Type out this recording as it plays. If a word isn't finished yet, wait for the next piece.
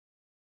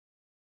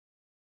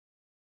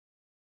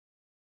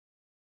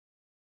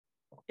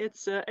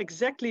It's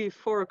exactly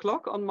 4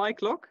 o'clock on my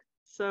clock.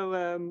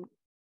 So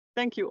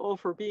thank you all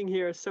for being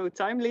here so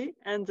timely.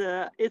 And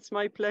it's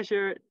my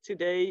pleasure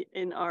today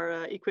in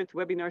our Equipped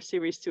webinar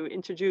series to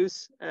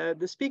introduce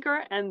the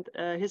speaker. And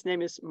his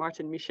name is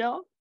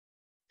Michel.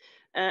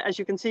 As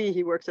you can see,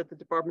 he works at the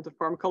Department of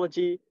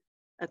Pharmacology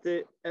at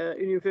the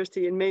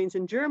University in Mainz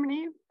in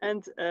Germany.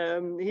 And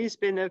he's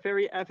been a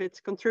very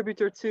avid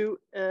contributor to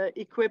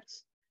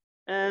Equipped,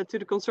 to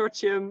the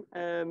consortium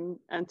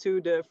and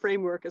to the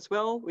framework as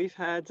well. We've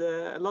had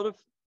a lot of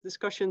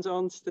discussions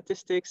on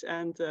statistics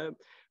and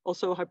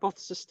also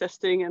hypothesis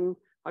testing and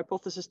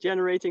hypothesis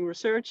generating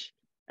research.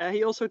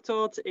 He also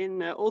taught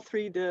in all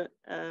 3 the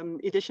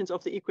editions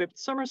of the Equipped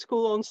Summer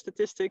School on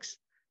statistics,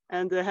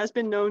 and has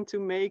been known to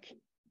make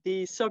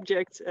the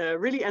subject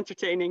really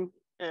entertaining.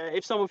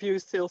 If some of you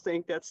still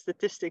think that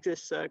statistics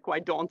is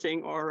quite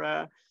daunting or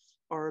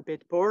a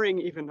bit boring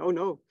even, oh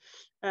no.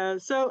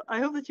 So I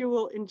hope that you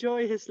will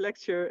enjoy his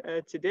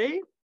lecture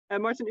today.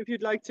 Martin, if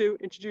you'd like to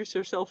introduce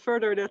yourself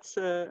further, that's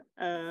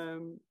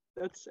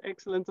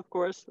excellent, of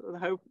course. I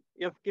hope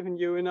I've given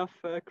you enough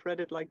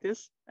credit like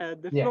this.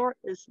 The floor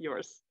is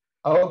yours.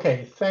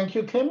 Okay, thank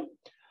you, Kim.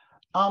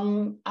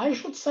 I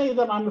should say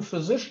that I'm a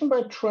physician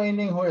by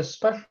training who has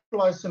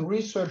specialized in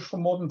research for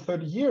more than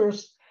 30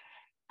 years.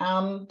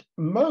 And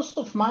most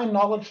of my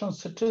knowledge on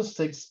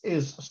statistics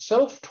is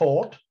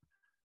self-taught.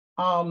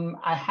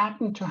 I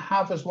happen to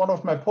have as one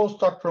of my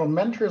postdoctoral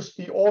mentors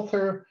the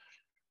author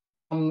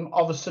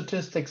of a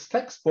statistics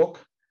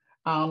textbook,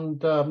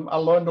 and I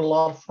learned a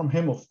lot from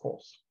him, of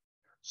course.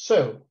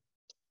 So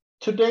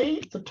today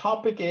the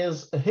topic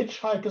is A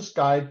Hitchhiker's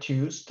Guide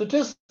to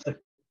Statistics.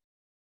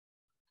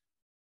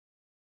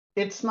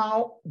 It's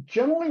now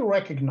generally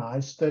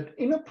recognized that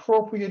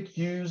inappropriate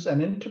use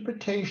and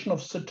interpretation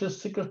of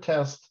statistical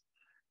tests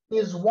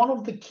is one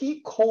of the key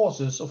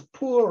causes of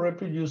poor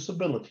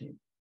reproducibility.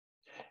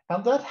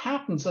 And that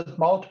happens at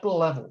multiple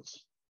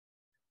levels.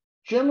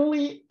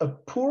 Generally, a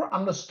poor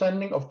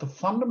understanding of the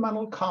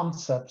fundamental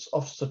concepts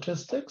of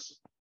statistics,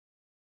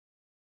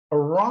 a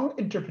wrong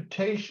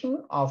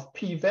interpretation of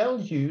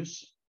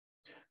p-values,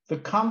 the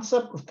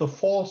concept of the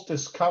false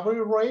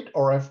discovery rate,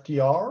 or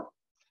FDR,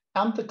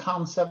 and the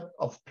concept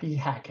of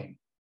p-hacking.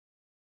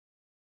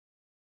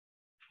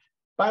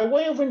 By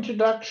way of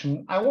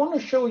introduction, I want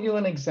to show you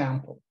an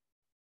example.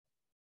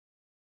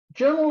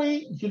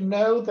 Generally, you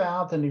know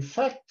that an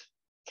effect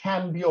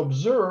can be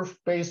observed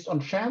based on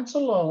chance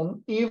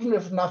alone, even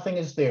if nothing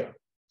is there.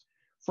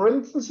 For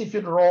instance, if you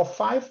draw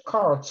 5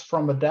 cards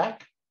from a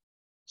deck,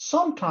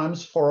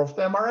 sometimes 4 of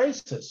them are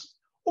aces.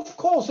 Of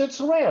course, it's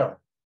rare,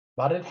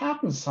 but it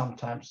happens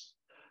sometimes.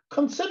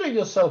 Consider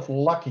yourself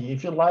lucky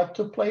if you like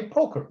to play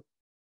poker.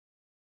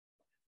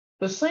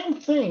 The same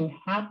thing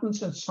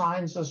happens in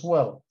science as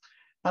well.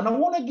 And I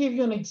want to give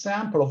you an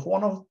example of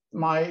one of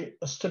my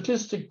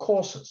statistic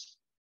courses.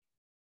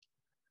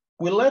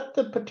 We let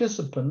the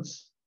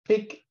participants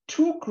pick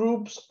 2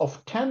 groups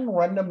of 10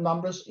 random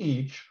numbers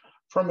each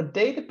from a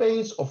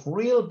database of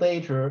real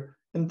data,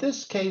 in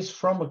this case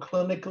from a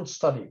clinical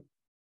study.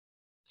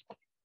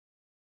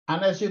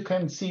 And as you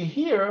can see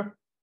here,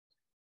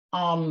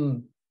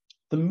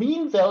 the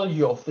mean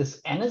value of this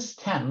n is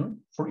 10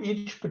 for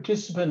each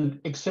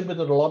participant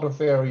exhibited a lot of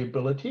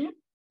variability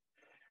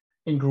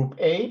in group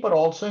A, but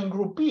also in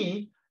group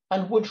B,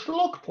 and which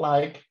looked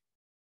like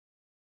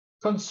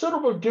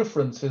considerable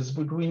differences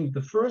between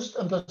the first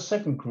and the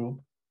second group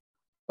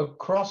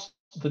across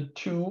the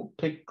 2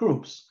 picked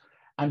groups.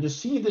 And you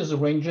see these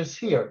ranges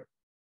here,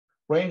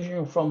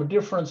 ranging from a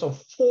difference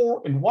of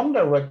 4 in one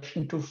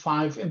direction to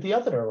 5 in the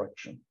other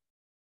direction.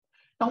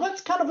 Now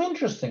that's kind of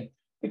interesting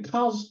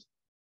because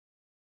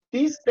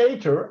these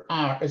data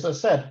are, as I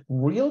said,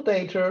 real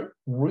data,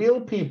 real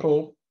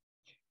people,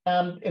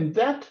 and in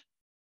that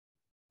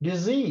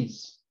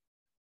disease,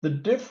 the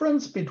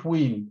difference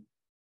between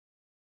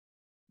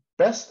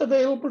best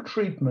available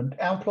treatment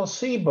and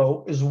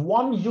placebo is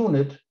 1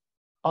 unit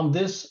on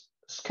this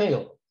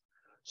scale.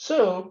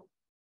 So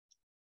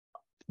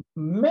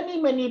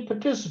many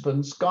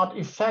participants got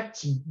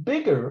effects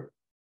bigger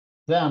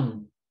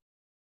than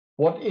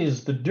what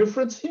is the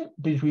difference here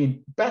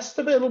between best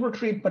available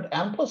treatment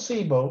and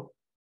placebo.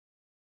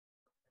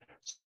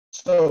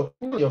 So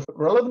of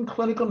relevant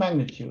clinical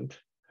magnitude,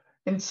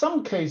 in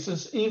some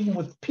cases, even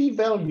with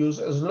p-values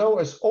as low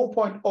as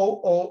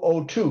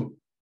 0.0002.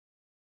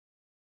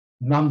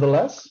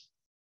 Nonetheless,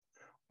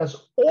 as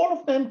all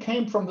of them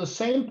came from the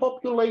same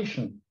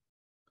population,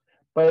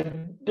 by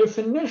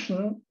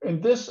definition, in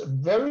this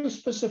very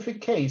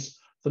specific case,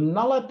 the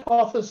null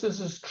hypothesis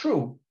is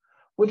true,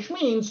 which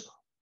means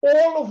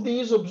all of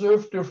these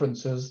observed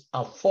differences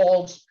are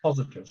false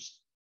positives.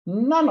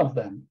 None of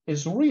them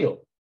is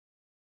real,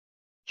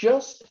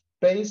 just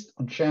based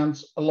on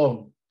chance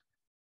alone.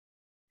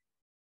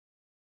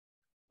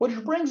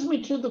 Which brings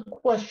me to the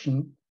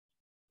question,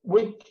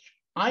 which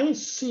I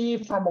see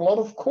from a lot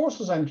of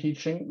courses I'm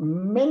teaching,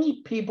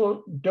 many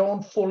people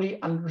don't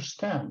fully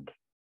understand.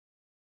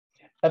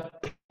 A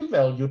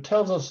p-value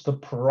tells us the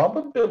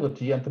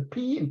probability, and the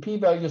p in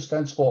p-value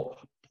stands for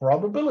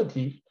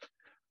probability,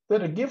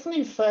 that a given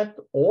effect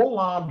or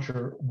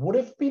larger would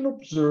have been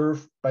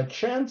observed by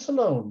chance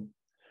alone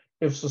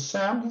if the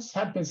samples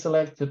had been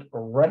selected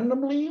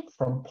randomly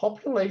from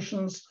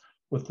populations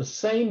with the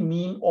same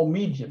mean or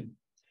median.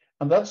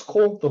 And that's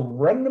called the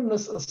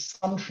randomness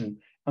assumption.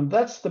 And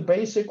that's the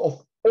basic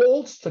of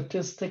all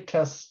statistic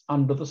tests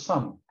under the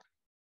sun.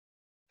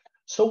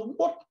 So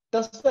what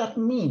does that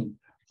mean?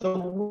 The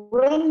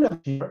random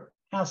here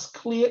has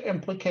clear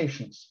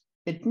implications.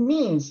 It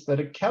means that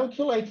a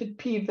calculated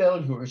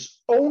p-value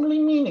is only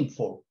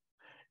meaningful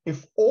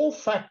if all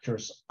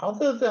factors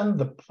other than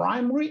the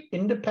primary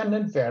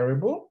independent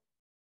variable,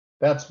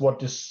 that's what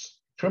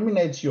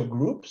discriminates your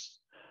groups,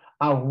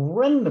 are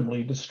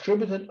randomly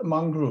distributed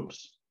among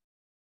groups.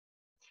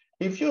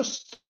 If your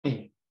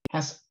study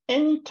has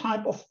any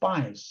type of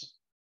bias,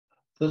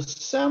 the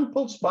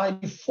samples by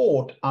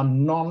default are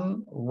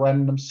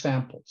non-random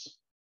samples.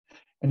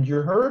 And you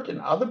heard in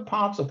other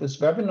parts of this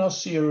webinar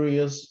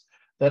series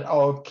that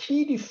our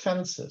key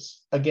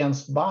defenses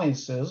against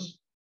biases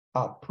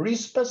are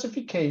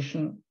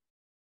pre-specification,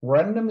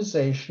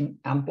 randomization,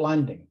 and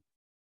blinding.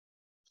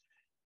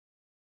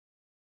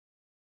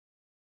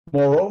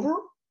 Moreover,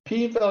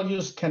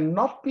 p-values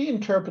cannot be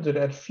interpreted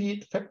at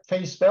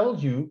face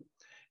value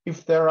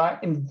if there are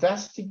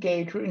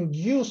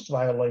investigator-induced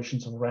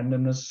violations of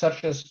randomness,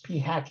 such as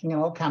p-hacking,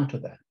 and I'll come to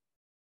that.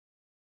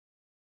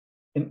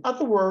 In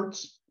other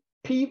words,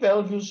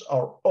 p-values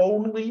are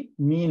only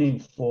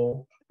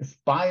meaningful if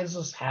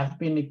biases have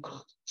been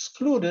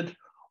excluded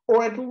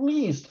or at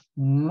least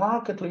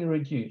markedly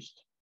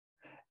reduced.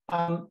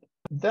 And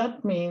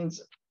that means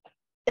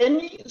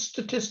any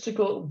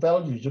statistical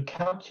value you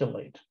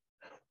calculate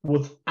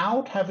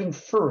without having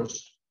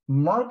first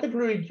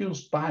markedly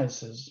reduced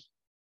biases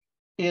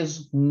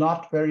is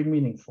not very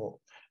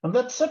meaningful. And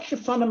that's such a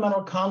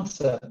fundamental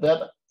concept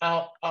that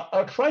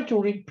I'll try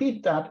to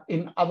repeat that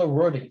in other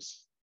wordings.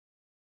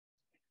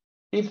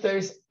 If there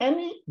is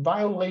any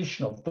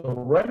violation of the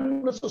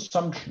randomness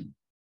assumption,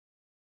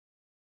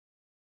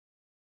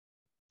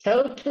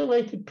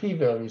 calculated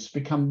p-values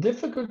become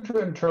difficult to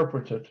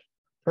interpret,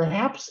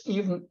 perhaps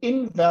even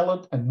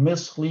invalid and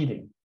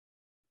misleading.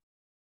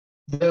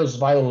 Those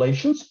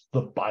violations,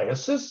 the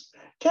biases,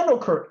 can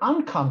occur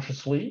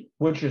unconsciously,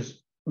 which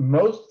is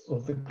most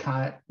of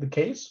the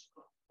case,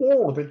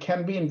 or they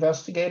can be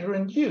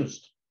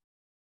investigator-induced.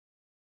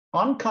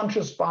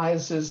 Unconscious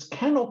biases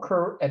can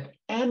occur at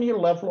any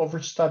level of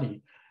a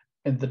study,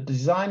 in the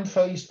design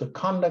phase, the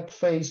conduct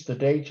phase, the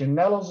data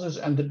analysis,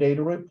 and the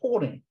data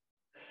reporting.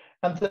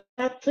 And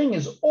that thing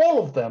is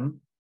all of them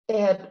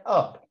add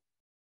up.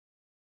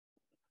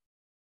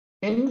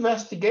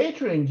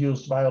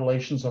 Investigator-induced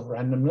violations of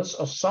randomness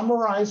are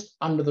summarized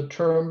under the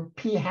term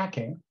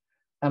p-hacking,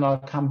 and I'll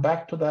come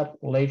back to that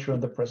later in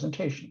the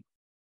presentation.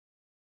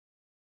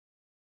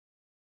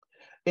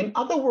 In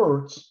other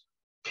words,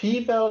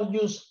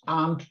 p-values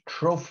aren't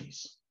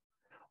trophies.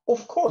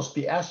 Of course,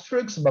 the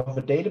asterisk above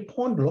a data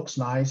point looks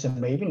nice and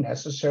may be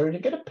necessary to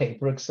get a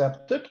paper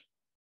accepted,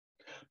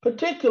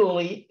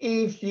 particularly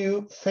if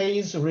you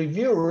face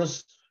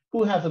reviewers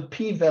who have a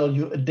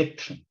p-value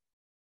addiction.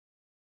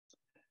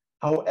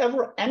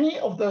 However, any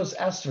of those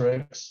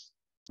asterisks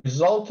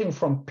resulting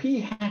from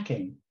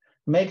p-hacking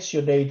makes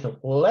your data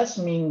less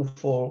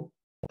meaningful,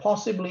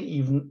 possibly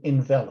even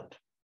invalid.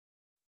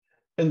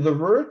 In the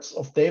words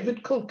of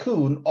David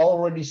Colquhoun,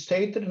 already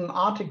stated in an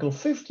article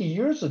 50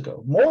 years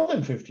ago, more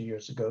than 50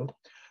 years ago,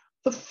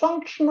 the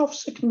function of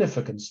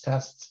significance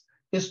tests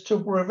is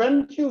to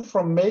prevent you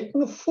from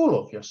making a fool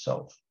of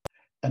yourself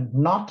and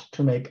not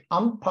to make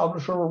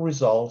unpublishable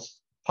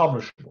results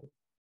publishable.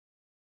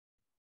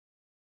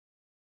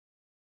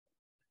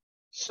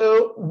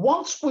 So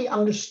once we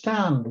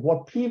understand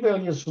what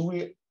p-values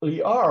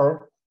really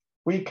are,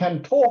 we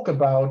can talk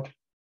about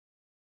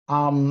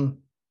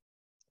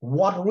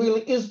what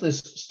really is this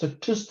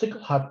statistical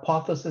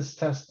hypothesis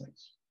testing.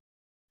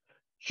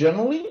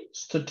 Generally,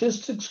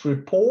 statistics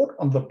report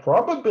on the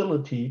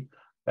probability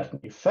that an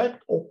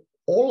effect or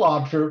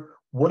larger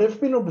would have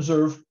been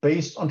observed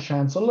based on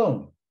chance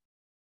alone.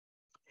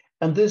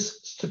 And this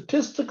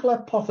statistical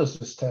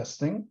hypothesis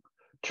testing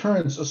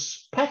turns a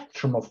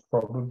spectrum of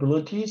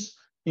probabilities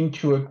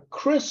into a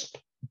crisp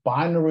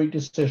binary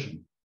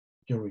decision.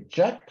 You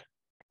reject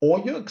or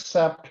you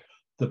accept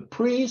the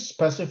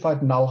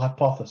pre-specified null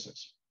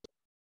hypothesis.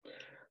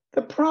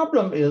 The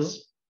problem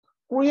is,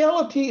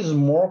 reality is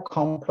more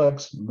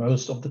complex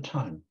most of the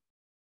time.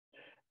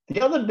 The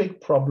other big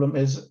problem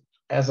is,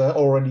 as I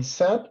already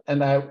said,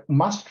 and I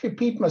must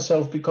repeat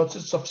myself because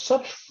it's of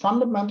such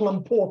fundamental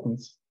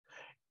importance,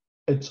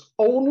 it's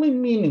only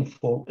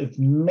meaningful if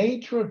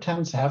major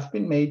attempts have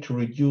been made to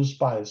reduce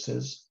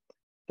biases.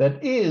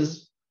 That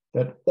is,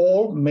 that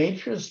all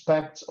major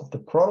aspects of the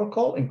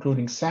protocol,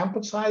 including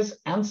sample size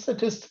and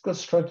statistical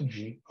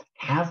strategy,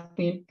 have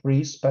been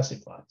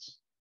pre-specified.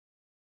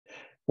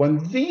 When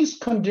these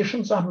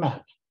conditions are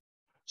met,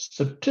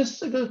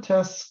 statistical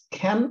tests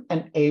can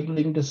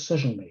enable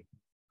decision-making.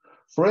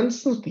 For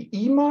instance, the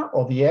EMA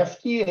or the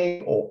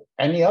FDA or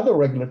any other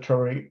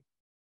regulatory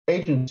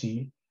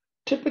agency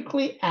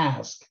typically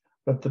ask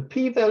that the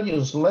p-value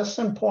is less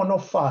than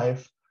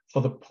 0.05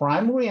 for the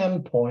primary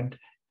endpoint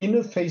in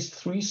a phase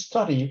 3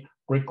 study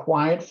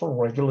required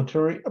for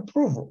regulatory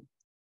approval.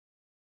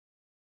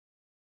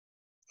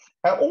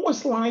 I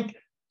always like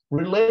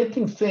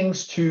relating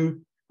things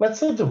to, let's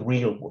say, the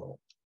real world.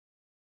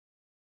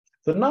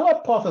 The null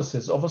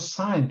hypothesis of a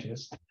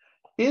scientist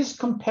is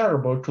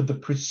comparable to the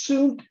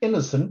presumed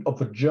innocence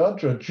of a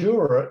judge or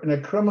juror in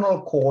a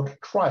criminal court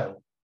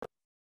trial.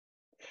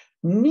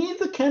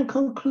 Neither can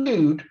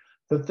conclude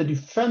that the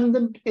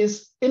defendant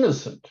is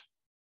innocent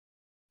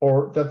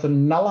or that the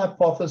null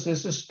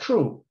hypothesis is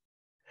true.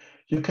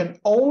 You can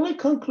only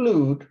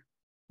conclude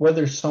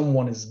whether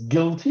someone is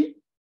guilty,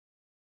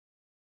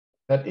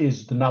 that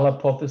is, the null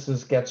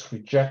hypothesis gets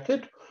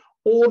rejected,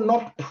 or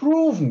not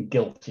proven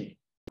guilty,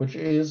 which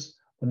is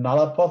the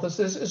null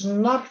hypothesis is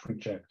not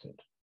rejected.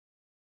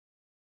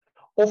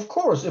 Of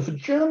course, if a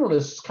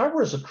journalist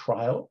covers a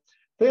trial,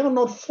 they are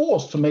not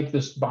forced to make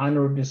this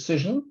binary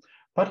decision,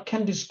 but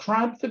can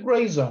describe the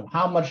gray zone.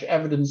 How much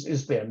evidence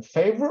is there in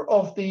favor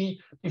of the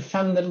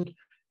defendant,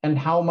 and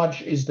how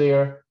much is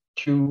there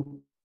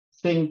to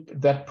think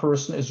that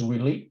person is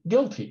really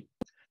guilty?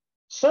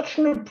 Such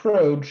an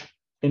approach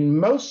in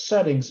most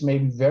settings may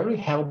be very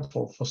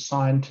helpful for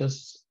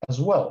scientists as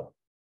well.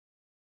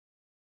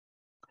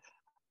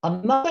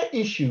 Another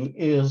issue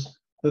is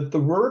that the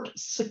word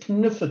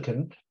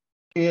significant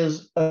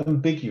is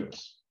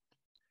ambiguous.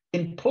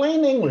 In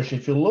plain English,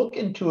 if you look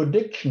into a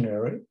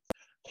dictionary,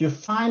 you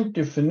find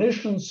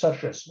definitions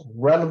such as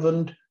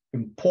relevant,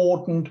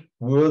 important,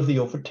 worthy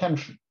of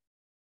attention.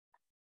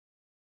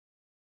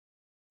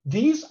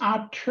 These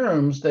are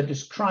terms that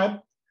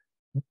describe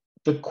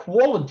the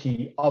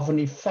quality of an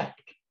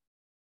effect.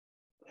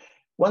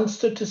 When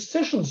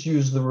statisticians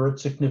use the word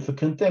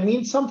significant, they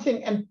mean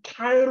something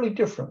entirely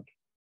different.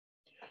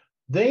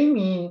 They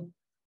mean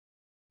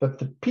that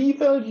the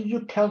p-value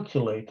you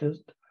calculated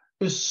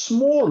is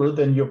smaller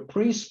than your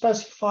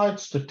pre-specified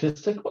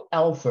statistical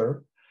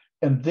alpha,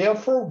 and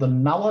therefore the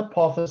null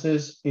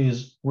hypothesis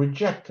is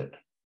rejected.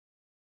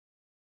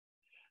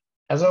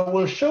 As I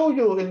will show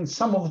you in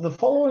some of the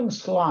following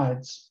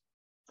slides,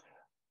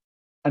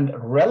 a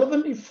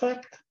relevant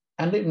effect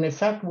and an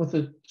effect with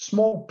a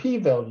small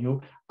p-value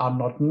are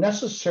not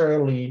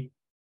necessarily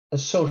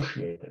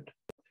associated.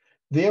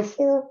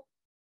 Therefore,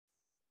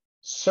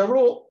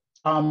 several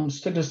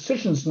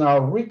statisticians now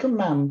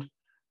recommend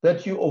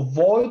that you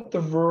avoid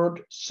the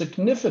word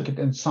significant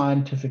in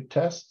scientific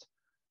tests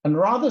and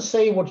rather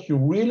say what you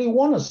really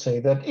want to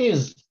say, that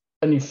is,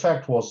 an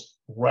effect was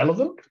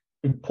relevant,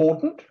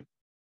 important,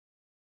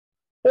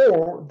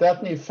 or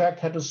that an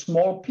effect had a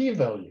small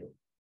p-value.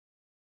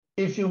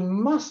 If you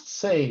must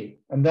say,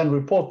 and then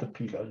report the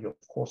p-value,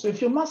 of course,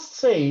 if you must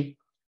say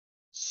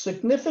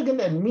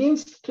significant and mean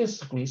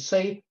statistically,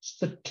 say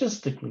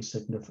statistically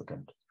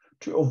significant,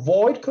 to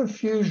avoid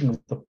confusion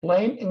with the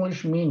plain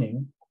English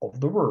meaning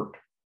of the word.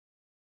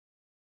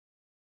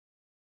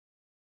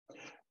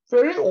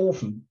 Very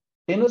often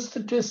in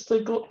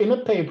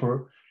a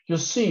paper, you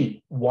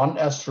see 1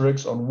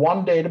 asterisk on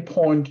one data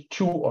point,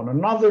 2 on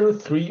another,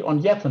 3 on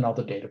yet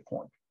another data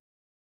point.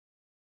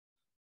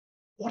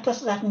 What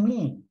does that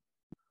mean?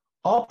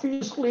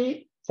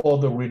 Obviously, for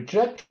the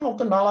rejection of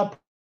the null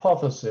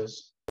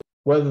hypothesis,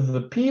 whether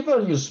the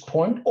p-value is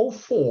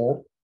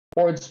 0.04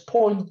 or it's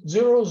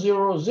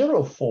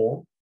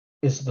 0.0004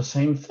 is the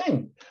same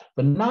thing.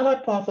 The null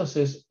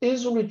hypothesis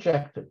is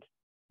rejected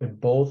in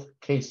both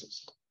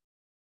cases.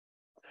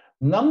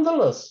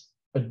 Nonetheless,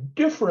 a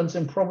difference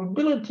in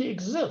probability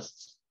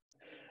exists,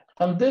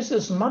 and this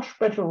is much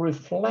better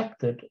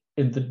reflected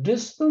in the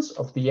distance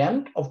of the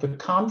end of the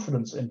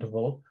confidence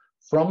interval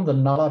from the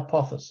null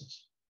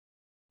hypothesis.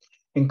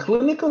 In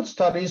clinical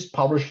studies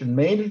published in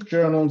major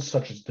journals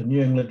such as the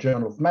New England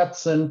Journal of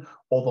Medicine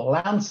or the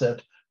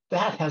Lancet,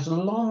 that has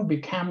long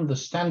become the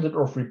standard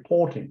of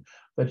reporting,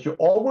 that you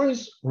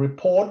always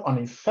report on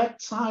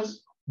effect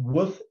size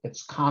with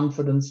its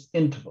confidence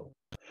interval,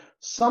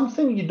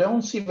 something you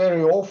don't see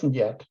very often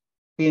yet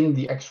in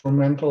the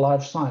experimental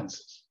life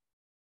sciences.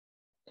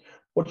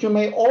 What you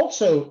may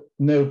also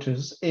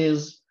notice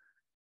is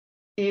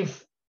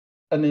if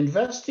an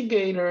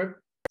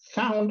investigator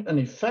found an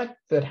effect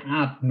that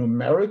had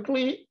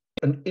numerically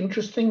an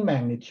interesting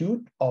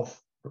magnitude of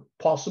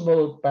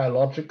possible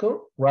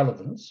biological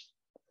relevance,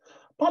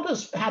 but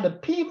has had a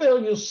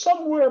p-value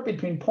somewhere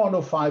between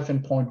 0.05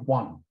 and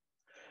 0.1.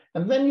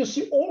 And then you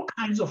see all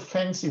kinds of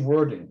fancy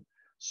wording,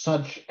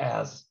 such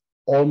as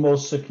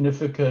almost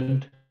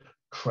significant,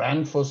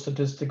 trend for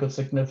statistical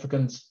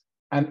significance,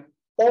 and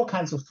all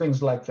kinds of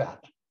things like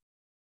that.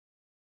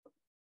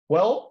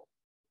 Well,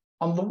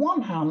 on the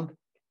one hand,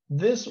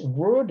 this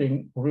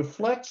wording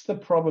reflects the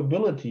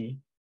probability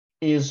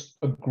is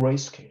a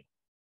grayscale.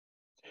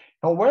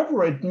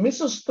 However, it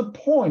misses the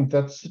point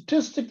that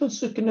statistical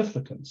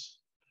significance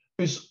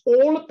is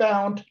all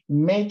about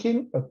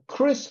making a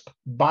crisp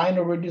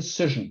binary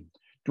decision.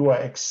 Do I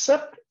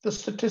accept the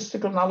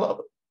statistical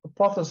null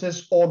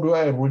hypothesis or do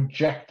I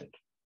reject it?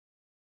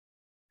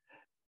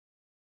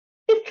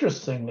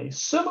 Interestingly,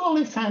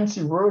 similarly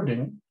fancy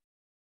wording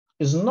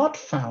is not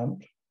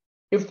found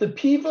if the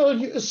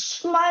p-value is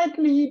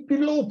slightly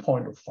below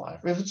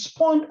 0.05. If it's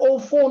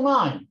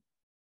 0.049,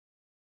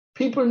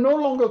 people no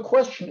longer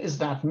question, is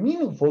that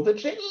meaningful? They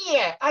say,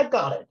 yeah, I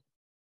got it.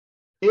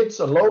 It's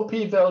a low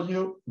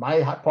p-value. My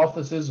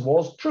hypothesis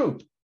was true.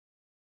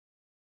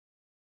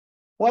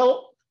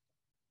 Well,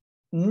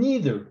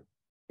 neither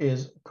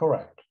is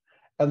correct.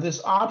 And this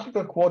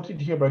article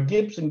quoted here by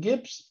Gibbs and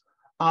Gibbs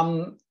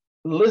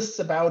lists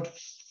about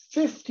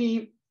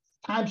 50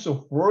 types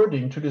of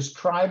wording to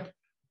describe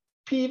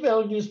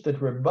p-values that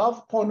were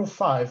above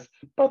 0.05,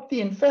 but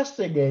the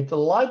investigator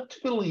liked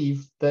to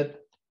believe that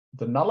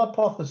the null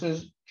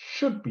hypothesis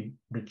should be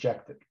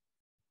rejected.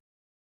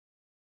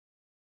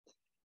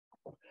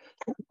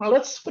 Now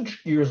let's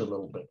switch gears a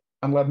little bit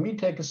and let me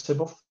take a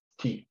sip of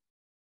tea.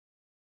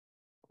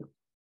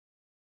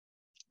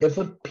 If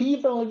a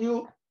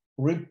p-value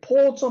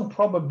reports on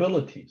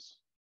probabilities,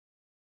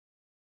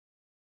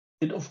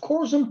 it of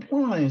course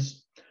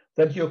implies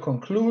that your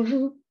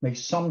conclusion may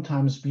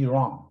sometimes be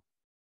wrong.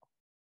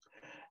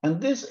 And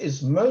this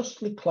is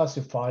mostly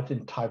classified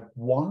in type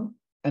 1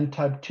 and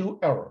type 2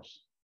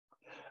 errors.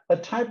 A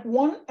type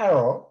 1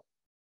 error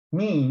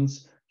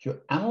means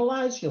you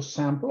analyze your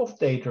sample of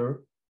data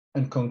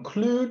and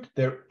conclude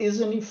there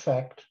is an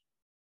effect,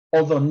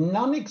 although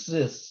none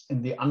exists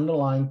in the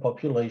underlying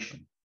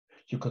population.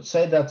 You could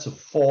say that's a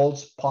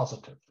false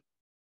positive.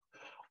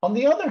 On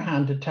the other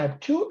hand, a type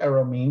 2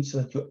 error means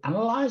that you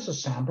analyze a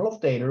sample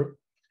of data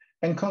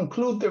and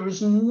conclude there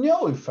is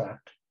no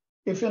effect,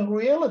 if in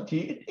reality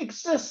it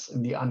exists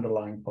in the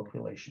underlying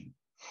population.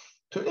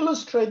 To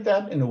illustrate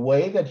that in a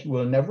way that you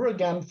will never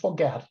again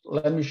forget,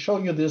 let me show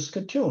you this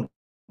cartoon.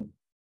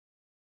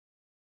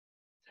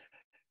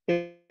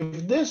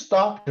 If this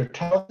doctor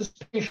tells this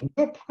patient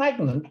you're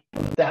pregnant,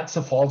 that's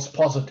a false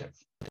positive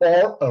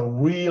or a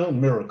real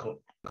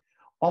miracle.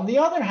 On the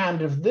other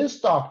hand, if this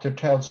doctor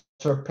tells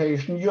her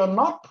patient you're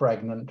not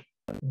pregnant,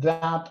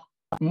 that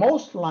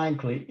most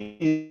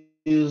likely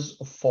is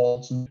a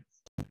false negative.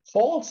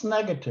 False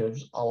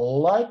negatives are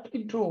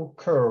likely to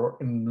occur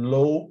in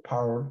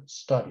low-powered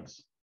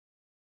studies.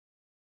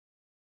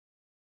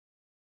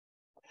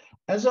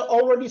 As I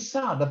already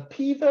said, a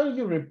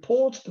p-value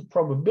reports the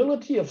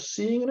probability of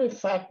seeing an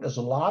effect as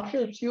large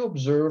as you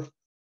observe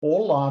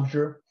or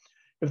larger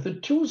if the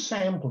two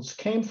samples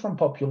came from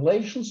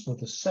populations with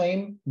the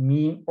same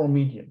mean or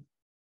median.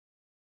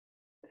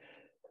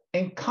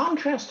 In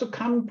contrast to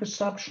common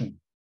perception,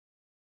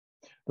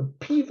 the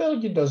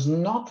p-value does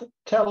not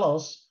tell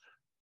us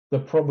the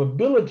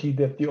probability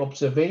that the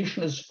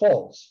observation is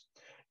false.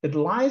 It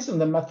lies in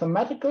the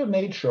mathematical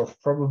nature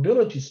of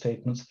probability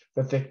statements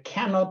that they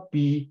cannot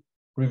be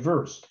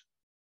reversed.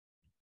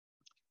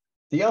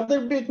 The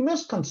other big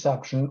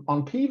misconception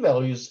on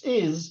p-values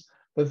is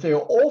that they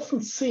are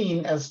often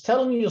seen as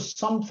telling you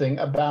something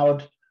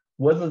about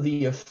whether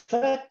the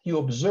effect you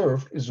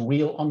observed is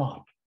real or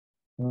not.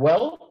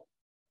 Well,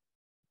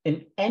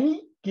 in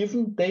any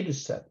given data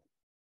set,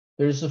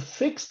 there is a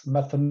fixed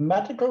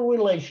mathematical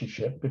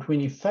relationship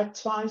between effect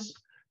size,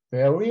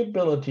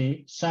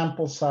 variability,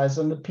 sample size,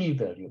 and the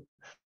p-value.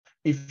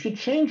 If you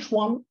change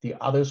one, the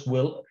others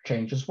will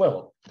change as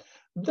well.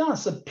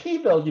 Thus, a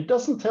p-value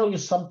doesn't tell you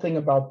something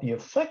about the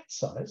effect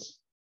size.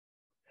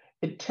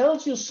 It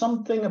tells you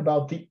something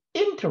about the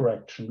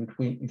interaction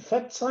between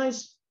effect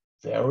size,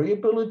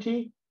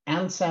 variability,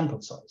 and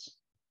sample size.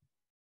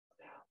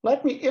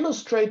 Let me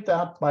illustrate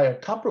that by a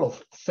couple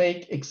of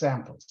fake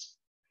examples.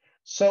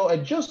 So I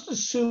just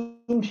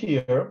assumed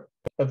here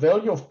a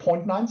value of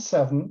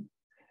 0.97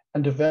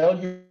 and a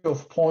value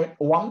of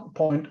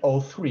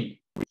 1.03.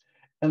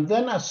 And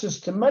then I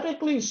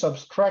systematically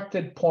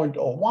subtracted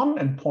 0.01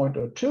 and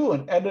 0.02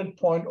 and added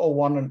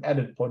 0.01 and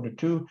added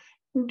 0.02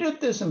 and did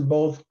this in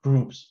both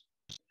groups.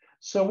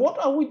 So what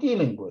are we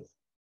dealing with?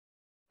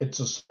 It's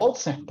a small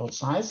sample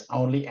size,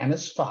 only n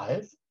is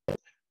 5.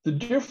 The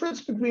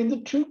difference between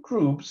the two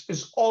groups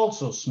is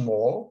also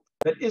small,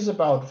 that is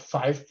about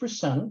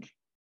 5%.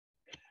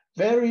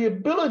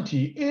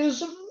 Variability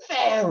is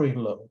very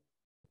low.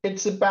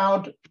 It's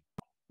about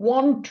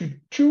 1 to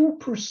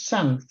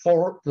 2%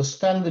 for the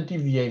standard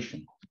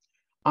deviation.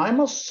 I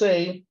must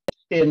say,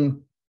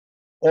 in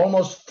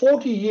almost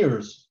 40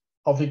 years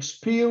of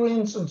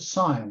experience in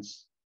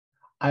science,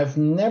 I've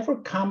never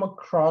come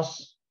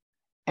across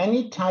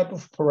any type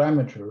of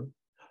parameter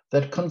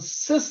that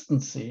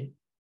consistently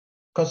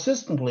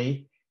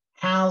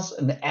has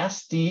an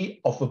SD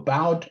of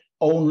about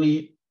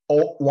only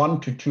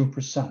 1 to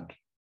 2%.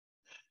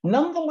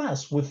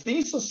 Nonetheless, with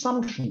these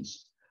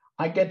assumptions,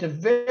 I get a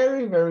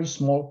very, very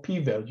small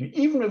p-value,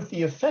 even if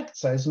the effect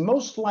size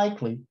most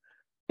likely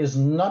is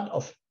not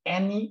of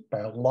any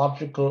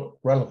biological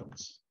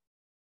relevance.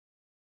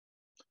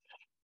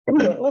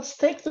 Let's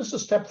take this a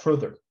step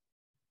further.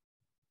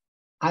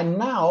 I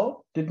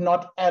now did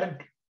not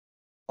add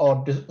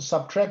or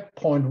subtract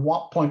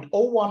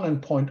 0.01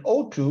 and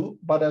 0.02,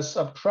 but I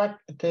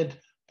subtracted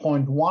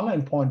 0.1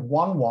 and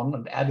 0.11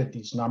 and added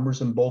these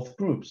numbers in both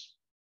groups.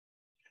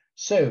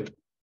 So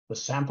the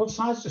sample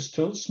size is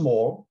still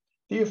small.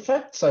 The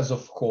effect size,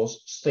 of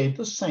course, stayed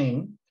the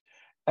same,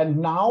 and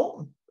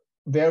now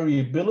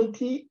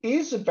variability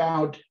is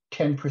about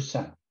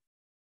 10%.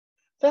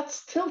 That's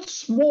still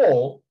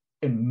small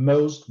in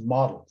most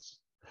models,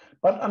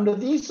 but under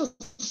these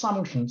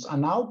assumptions, I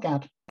now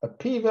get a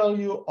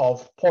p-value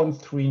of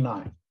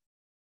 0.39.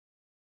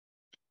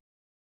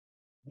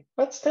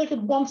 Let's take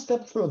it one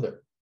step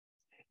further.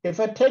 If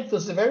I take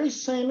this very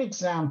same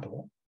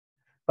example,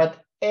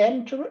 but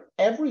enter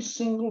every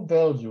single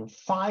value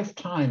 5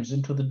 times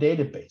into the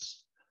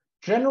database,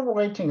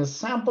 generating a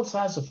sample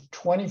size of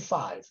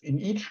 25 in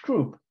each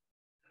group,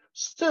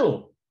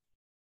 still,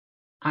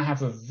 I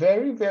have a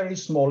very, very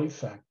small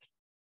effect.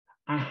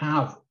 I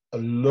have a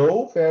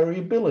low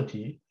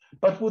variability,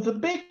 but with a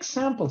big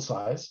sample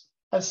size,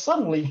 I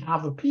suddenly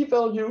have a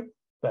p-value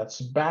that's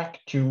back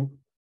to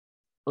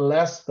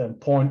less than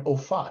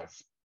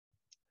 0.05.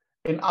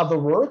 In other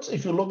words,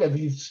 if you look at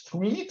these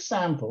 3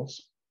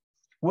 examples,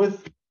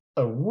 with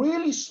a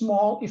really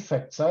small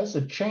effect size,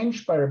 a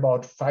change by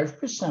about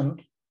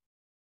 5%,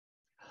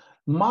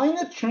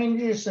 minor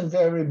changes in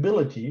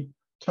variability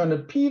turn a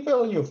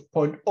p-value of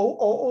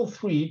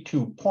 0.0003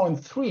 to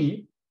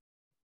 0.3,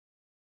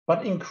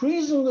 but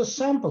increasing the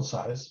sample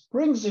size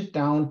brings it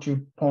down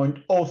to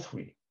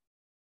 0.03.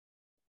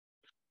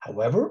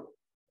 However,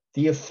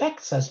 the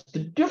effect size, the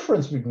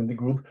difference between the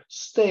group,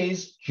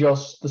 stays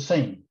just the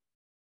same.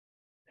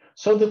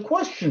 So the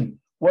question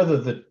whether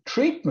the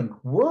treatment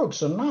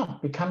works or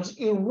not becomes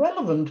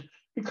irrelevant,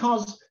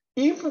 because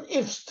even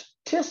if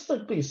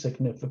statistically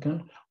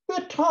significant,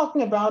 we're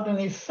talking about an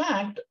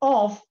effect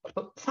of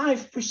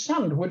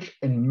 5%, which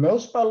in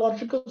most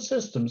biological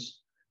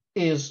systems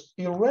is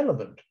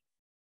irrelevant.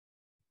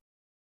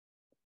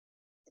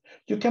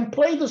 You can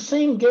play the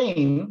same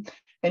game,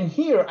 and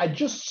here I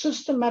just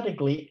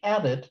systematically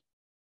added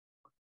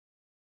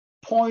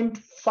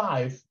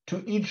 0.5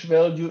 to each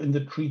value in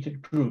the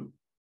treated group.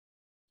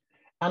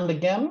 And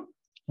again,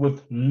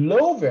 with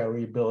low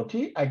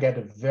variability, I get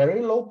a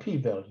very low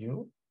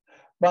p-value,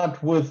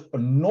 but with a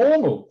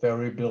normal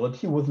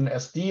variability, with an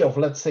SD of,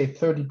 let's say,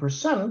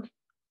 30%,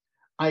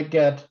 I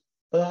get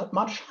a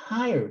much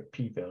higher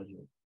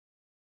p-value.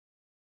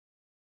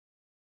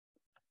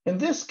 In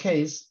this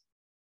case,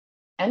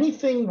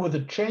 anything with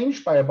a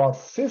change by about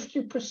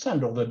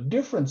 50%, or the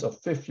difference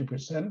of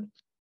 50%,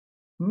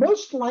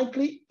 most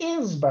likely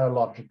is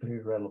biologically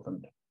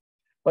relevant.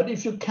 But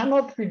if you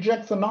cannot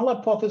reject the null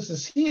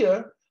hypothesis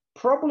here,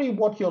 probably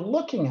what you're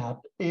looking at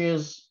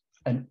is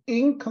an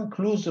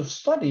inconclusive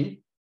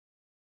study,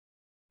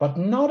 but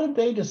not a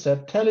data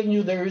set telling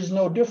you there is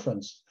no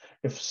difference.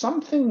 If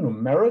something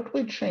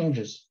numerically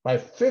changes by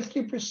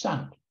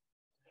 50%,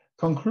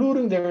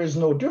 concluding there is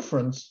no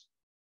difference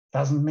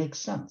doesn't make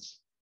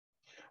sense,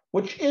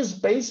 which is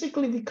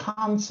basically the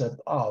concept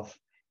of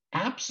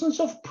absence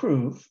of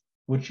proof,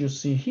 which you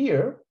see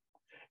here,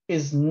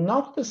 is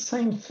not the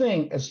same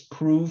thing as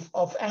proof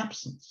of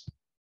absence.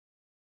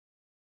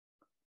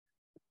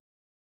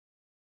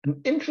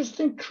 An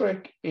interesting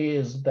trick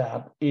is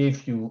that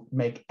if you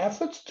make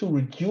efforts to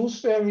reduce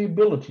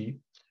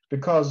variability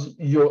because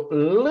you're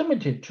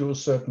limited to a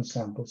certain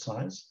sample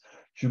size,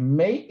 you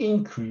may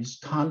increase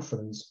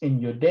confidence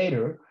in your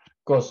data,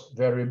 because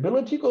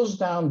variability goes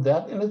down.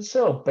 That in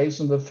itself,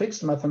 based on the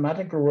fixed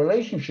mathematical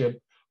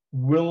relationship,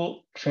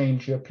 will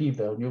change your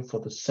p-value for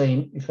the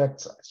same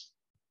effect size.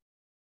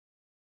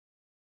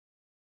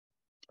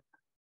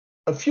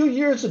 A few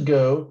years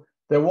ago,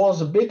 there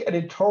was a big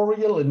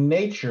editorial in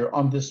Nature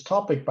on this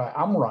topic by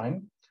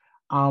Amrein,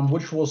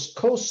 which was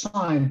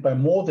co-signed by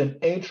more than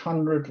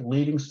 800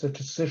 leading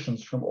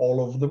statisticians from all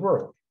over the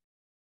world.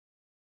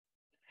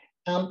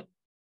 And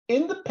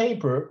in the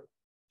paper,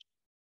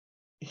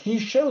 he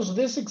shows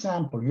this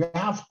example. You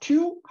have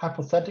 2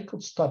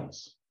 hypothetical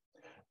studies.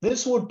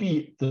 This would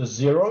be the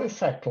 0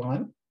 effect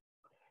line,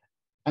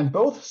 and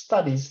both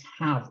studies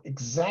have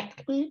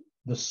exactly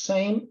the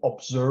same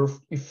observed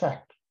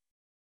effect.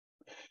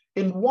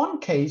 In one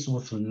case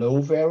with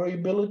low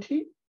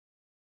variability,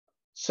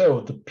 so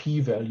the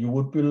p-value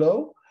would be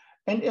low,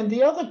 and in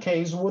the other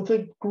case with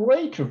a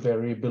greater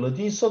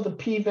variability, so the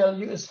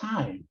p-value is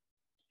high.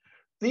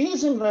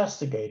 These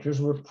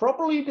investigators would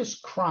probably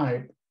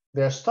describe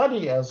their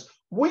study as,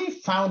 we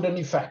found an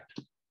effect.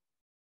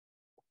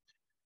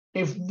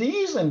 If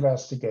these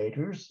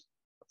investigators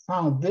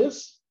found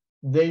this,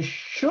 they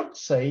should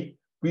say,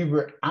 we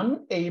were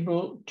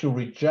unable to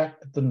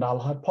reject the null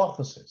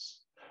hypothesis.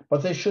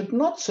 But they should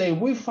not say,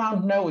 we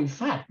found no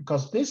effect,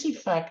 because this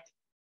effect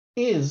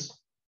is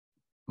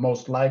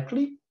most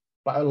likely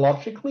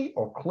biologically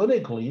or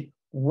clinically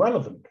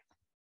relevant.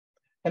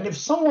 And if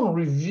someone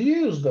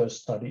reviews those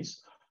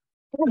studies,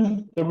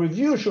 the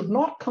review should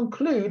not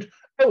conclude,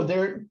 oh,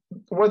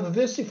 whether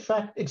this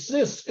effect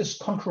exists is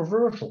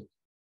controversial.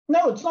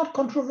 No, it's not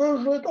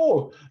controversial at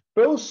all.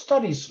 Both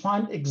studies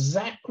find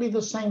exactly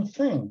the same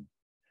thing.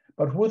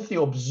 But with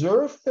the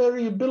observed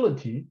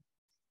variability,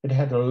 it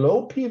had a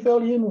low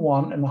p-value in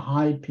one and a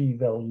high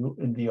p-value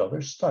in the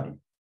other study.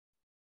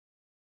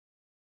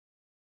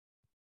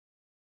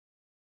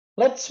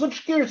 Let's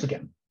switch gears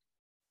again.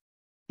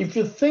 if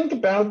you think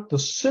about the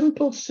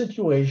simple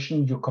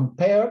situation, you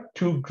compare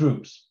two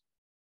groups.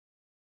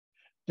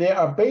 There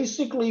are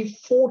basically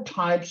 4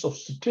 types of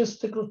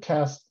statistical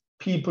tests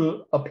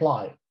people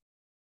apply.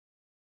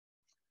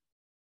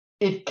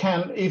 It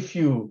can, if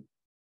you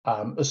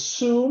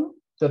assume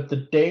that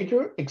the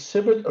data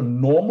exhibit a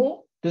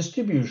normal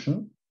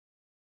distribution,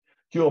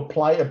 you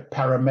apply a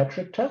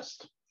parametric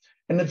test.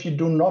 And if you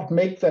do not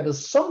make that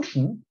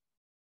assumption,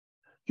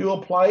 you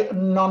apply a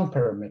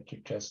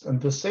non-parametric test. And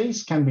the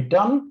these can be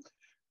done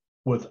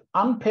with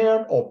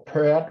unpaired or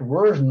paired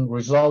version,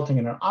 resulting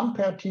in an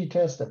unpaired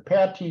t-test, a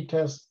paired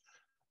t-test,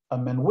 a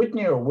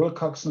Mann-Whitney or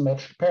Wilcoxon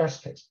matched pairs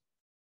test.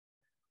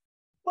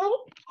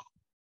 Well,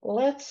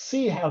 let's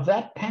see how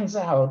that pans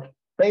out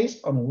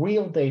based on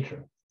real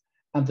data.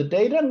 And the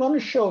data I'm going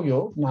to show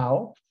you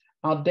now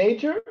are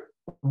data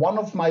one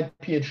of my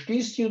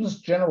PhD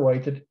students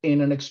generated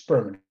in an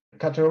experiment,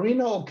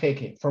 Katerina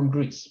Okeke from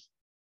Greece.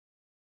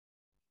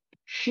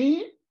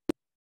 She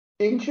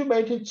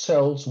incubated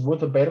cells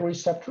with a beta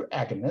receptor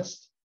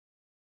agonist,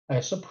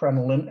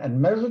 isoprenaline,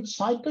 and measured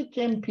cyclic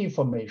AMP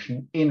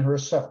formation in her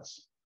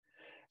cells.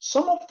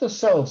 Some of the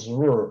cells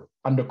were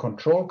under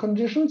control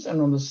conditions, and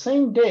on the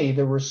same day,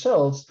 there were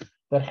cells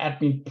that had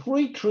been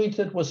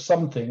pre-treated with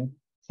something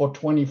for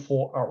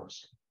 24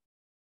 hours.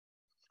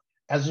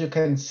 As you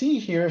can see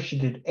here, she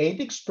did 8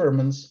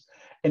 experiments,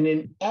 and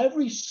in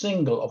every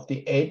single of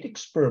the 8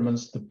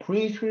 experiments, the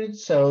pre-treated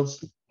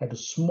cells had a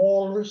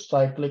smaller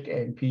cyclic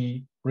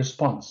AMP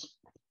response.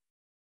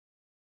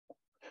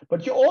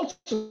 But you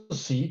also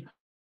see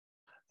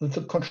that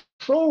the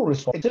control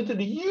response exhibited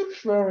a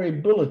huge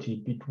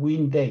variability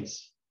between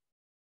days.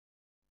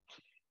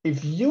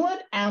 If you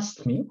had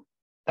asked me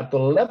at the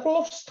level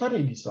of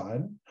study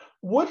design,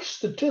 which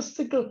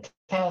statistical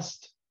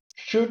test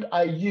should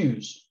I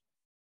use,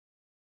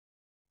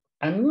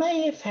 I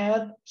may have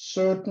had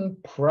certain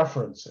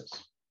preferences.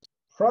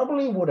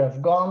 Probably would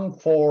have gone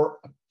for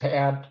a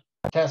paired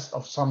test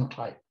of some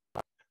type.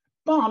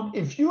 But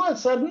if you had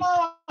said,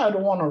 no, I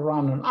don't want to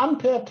run an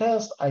unpaired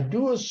test, I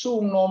do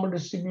assume normal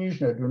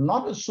distribution, I do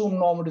not assume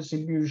normal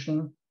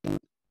distribution,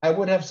 I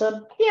would have said,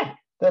 yeah,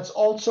 that's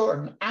also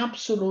an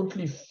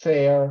absolutely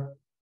fair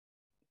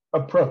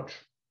approach.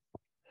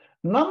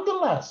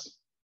 Nonetheless,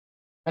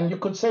 and you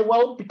could say,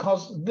 well,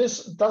 because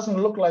this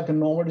doesn't look like a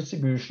normal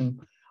distribution,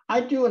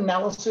 I do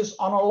analysis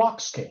on a log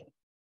scale.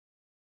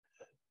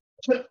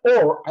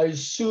 Or I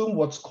assume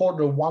what's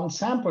called a one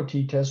sample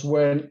t-test,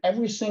 where in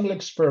every single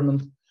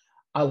experiment,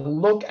 I'll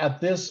look at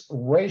this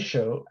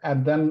ratio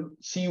and then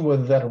see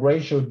whether that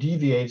ratio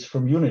deviates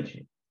from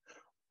unity.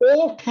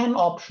 All 10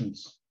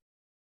 options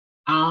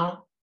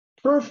are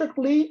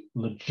perfectly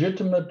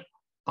legitimate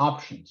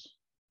options.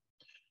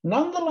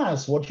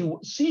 Nonetheless, what you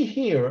see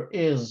here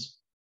is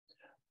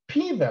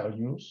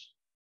p-values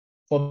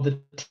for the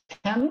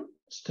 10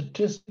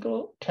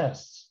 statistical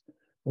tests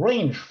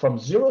range from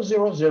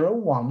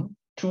 0.0001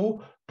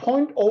 to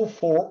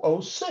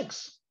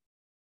 0.0406.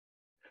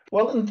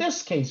 Well, in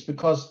this case,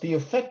 because the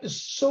effect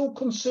is so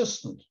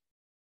consistent,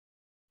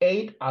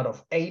 8 out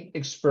of 8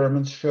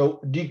 experiments show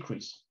a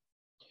decrease,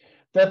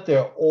 that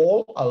they're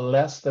all are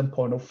less than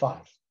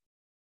 0.05.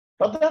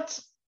 But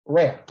that's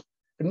rare.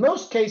 In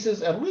most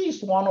cases, at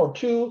least 1 or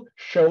 2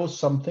 shows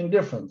something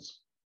different.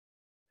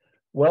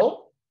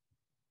 Well,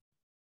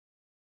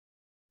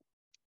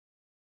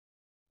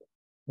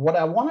 what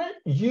I want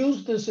to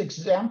use this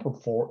example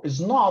for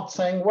is not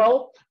saying,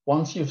 well,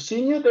 once you've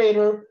seen your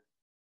data,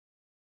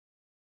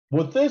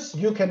 with this,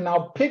 you can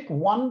now pick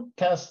one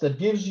test that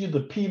gives you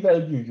the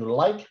p-value you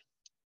like.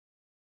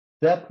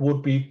 That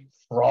would be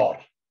fraud.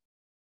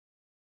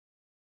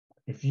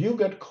 If you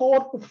get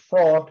caught with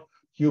fraud,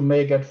 you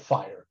may get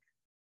fired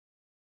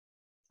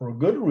for a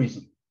good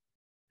reason.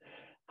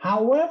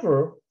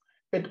 However,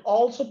 it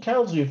also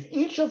tells you if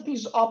each of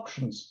these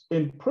options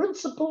in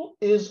principle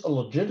is a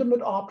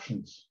legitimate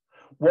option,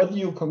 whether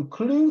you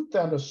conclude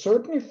that a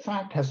certain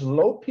effect has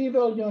low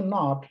p-value or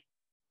not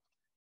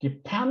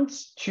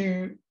depends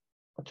to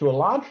a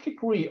large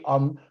degree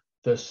on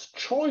the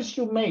choice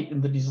you made in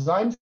the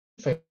design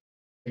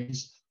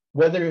phase,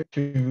 whether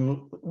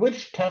to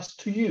which test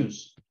to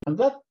use. And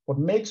that's what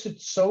makes it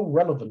so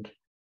relevant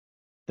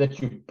that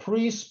you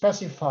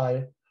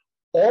pre-specify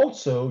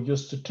also your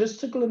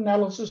statistical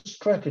analysis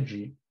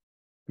strategy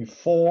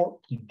before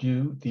you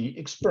do the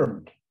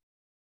experiment.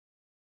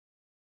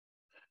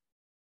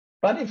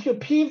 But if your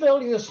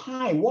p-value is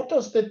high, what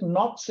does that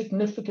not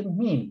significant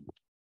mean?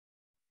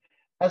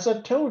 As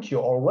I told you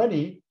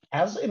already,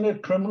 as in a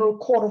criminal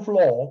court of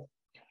law,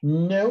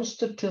 no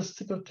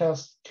statistical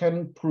test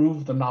can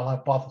prove the null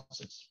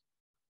hypothesis.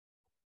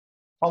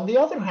 On the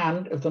other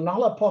hand, if the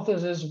null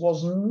hypothesis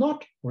was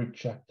not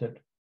rejected,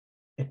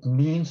 it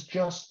means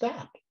just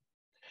that.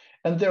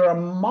 And there are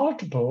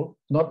multiple,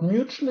 not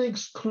mutually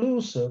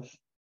exclusive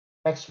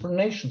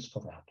explanations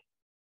for that.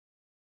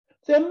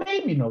 There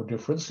may be no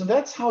difference, and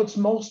that's how it's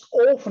most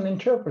often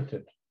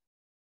interpreted.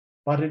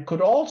 But it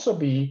could also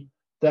be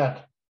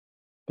that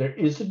there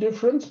is a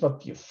difference,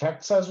 but the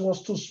effect size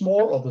was too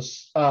small,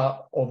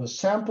 or the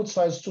sample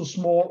size too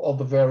small, or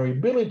the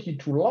variability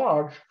too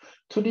large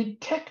to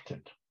detect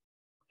it.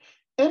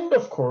 And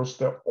of course,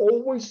 there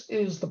always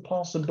is the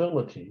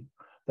possibility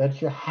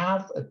that you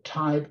have a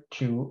type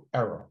 2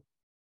 error.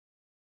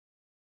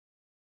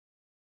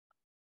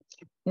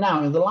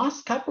 Now, in the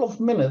last couple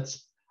of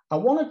minutes, I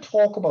want to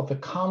talk about the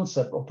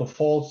concept of the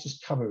false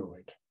discovery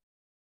rate.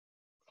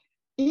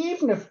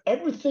 Even if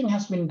everything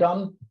has been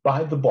done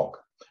by the book,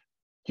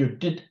 you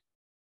did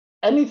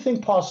anything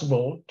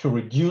possible to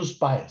reduce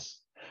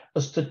bias,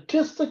 a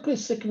statistically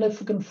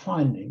significant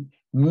finding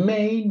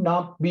may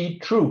not be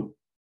true.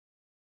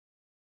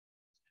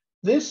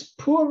 This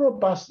poor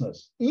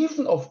robustness,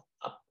 even of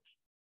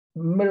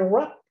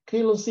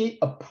miraculously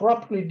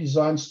appropriately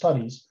designed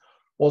studies,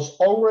 was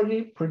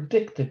already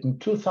predicted in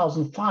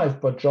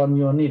 2005 by John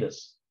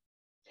Ioannidis.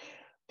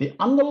 The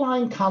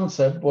underlying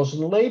concept was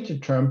later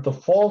termed the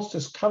false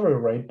discovery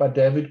rate by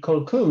David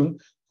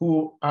Colquhoun,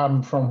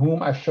 from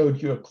whom I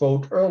showed you a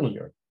quote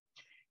earlier.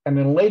 And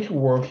in later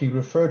work, he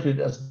referred to it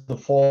as the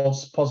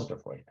false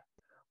positive rate.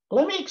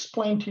 Let me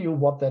explain to you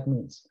what that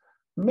means.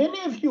 Many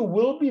of you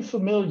will be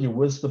familiar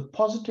with the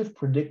positive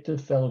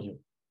predictive value.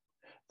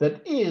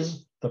 That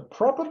is the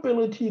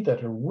probability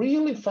that a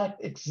real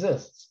effect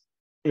exists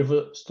if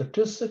a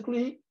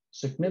statistically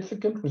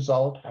significant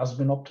result has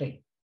been obtained.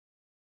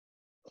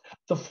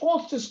 The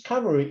false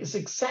discovery is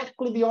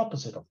exactly the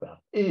opposite of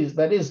that.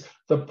 That is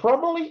the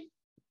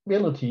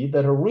probability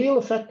that a real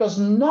effect does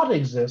not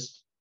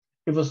exist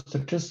if a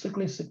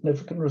statistically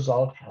significant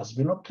result has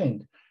been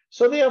obtained.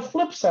 So they are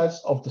flip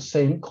sides of the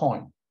same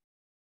coin.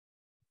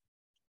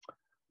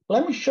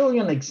 Let me show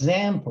you an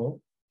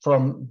example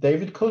from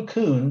David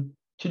Colquhoun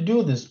to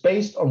do this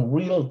based on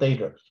real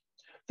data.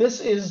 This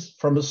is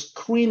from a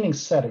screening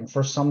setting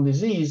for some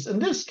disease, in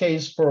this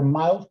case for a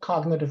mild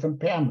cognitive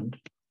impairment,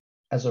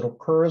 as it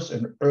occurs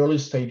in early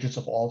stages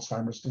of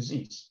Alzheimer's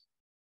disease.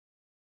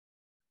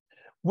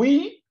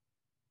 We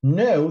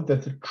know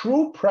that the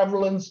true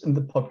prevalence in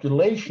the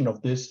population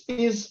of this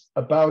is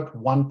about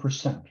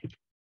 1%.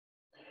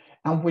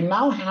 And we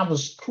now have a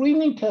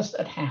screening test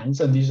at hand,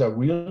 and these are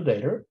real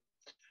data,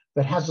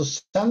 that has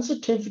a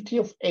sensitivity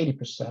of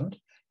 80%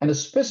 and a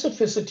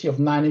specificity of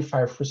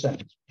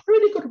 95%.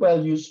 Pretty good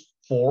values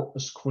for a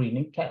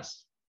screening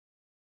test.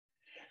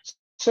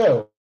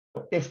 So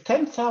if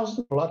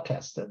 10,000 people are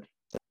tested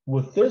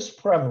with this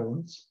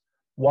prevalence,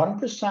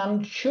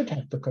 1% should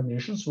have the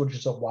conditions, which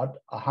is what,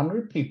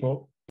 100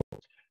 people.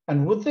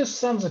 And with this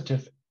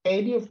sensitive,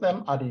 80 of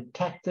them are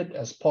detected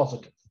as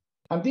positive.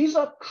 And these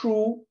are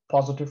true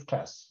positive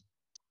tests.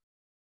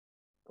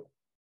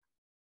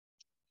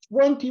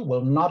 20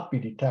 will not be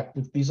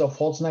detected. These are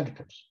false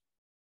negatives.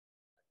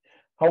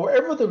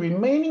 However, the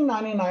remaining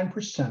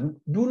 99%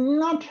 do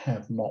not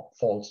have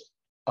false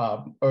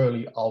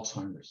early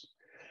Alzheimer's.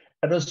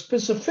 At a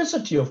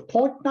specificity of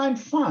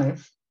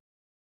 0.95,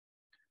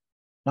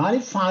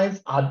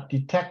 95 are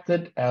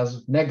detected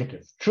as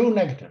negative, true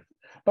negative,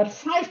 but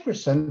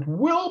 5%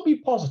 will be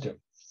positive,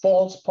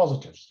 false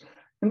positives.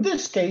 In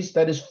this case,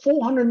 that is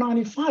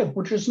 495,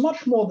 which is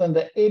much more than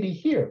the 80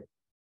 here.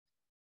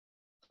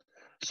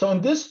 So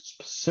in this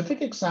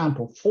specific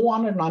example,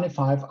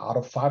 495 out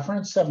of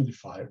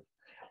 575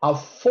 are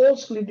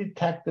falsely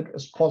detected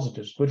as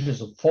positives, which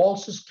is a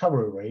false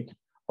discovery rate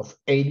of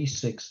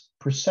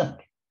 86%.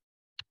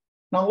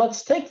 Now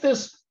let's take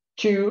this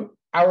to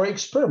our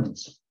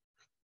experiments.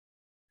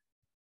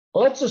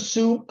 Let's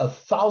assume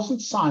 1,000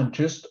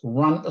 scientists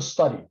run a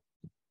study.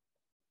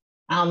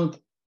 And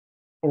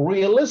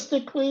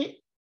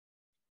realistically,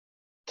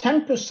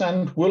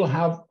 10% will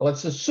have,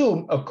 let's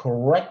assume, a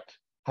correct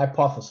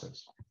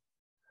hypothesis.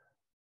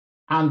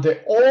 And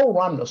they all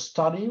run a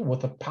study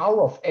with a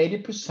power of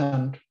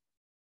 80%,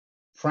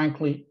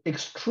 frankly,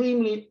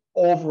 extremely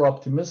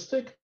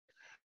over-optimistic.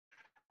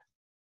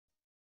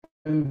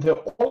 And they're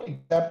all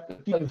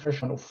except the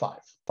threshold of 5.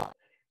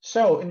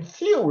 So in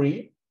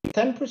theory,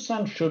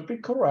 10% should be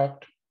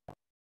correct.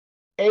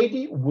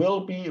 80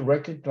 will be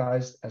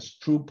recognized as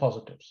true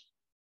positives.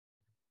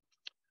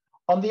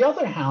 On the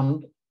other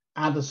hand,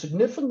 at a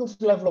significance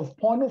level of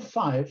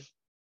 0.05,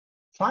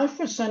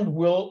 5%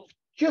 will,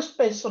 just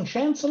based on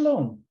chance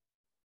alone,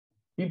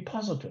 be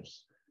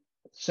positives.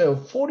 So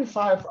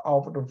 45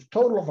 out of a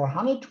total of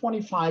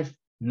 125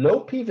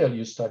 low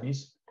p-value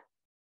studies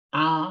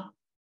are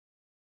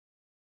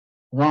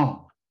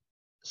wrong.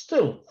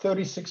 Still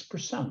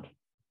 36%.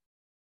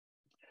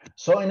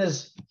 So in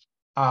his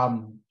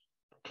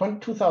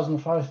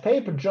 2005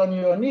 paper, John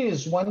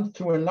Ioannidis went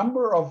through a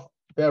number of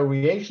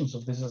variations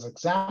of this as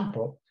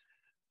example.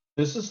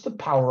 This is the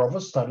power of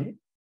a study.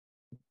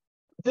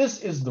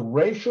 This is the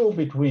ratio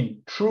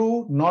between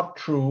true, not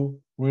true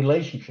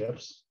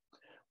relationships,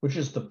 which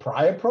is the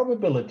prior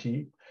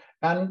probability,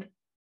 and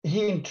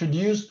he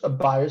introduced a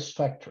bias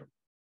factor.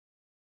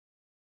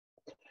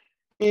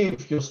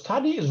 If your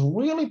study is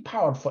really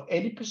powered for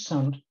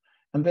 80%,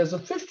 and there's a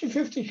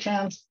 50-50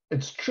 chance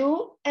it's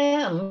true,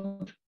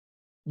 and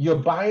your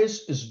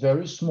bias is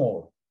very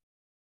small,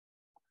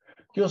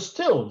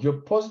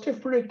 your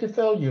positive predictive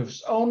value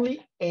is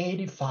only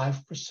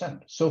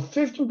 85%. So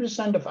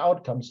 15% of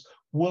outcomes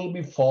will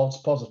be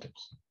false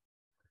positives.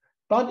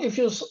 But if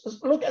you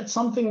look at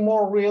something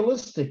more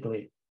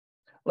realistically,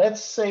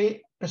 let's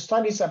say the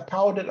studies are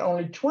powered at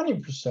only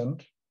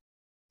 20%,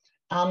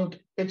 and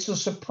it's a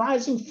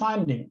surprising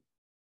finding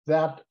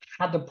that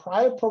had a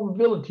prior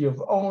probability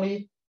of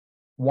only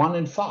 1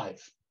 in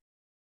 5.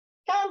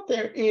 And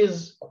there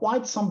is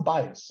quite some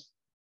bias.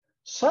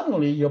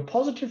 Suddenly, your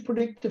positive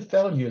predictive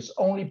value is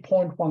only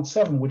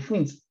 0.17, which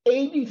means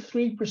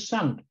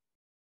 83%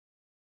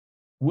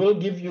 will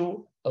give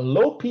you a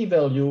low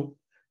p-value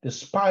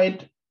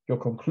despite your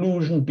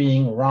conclusion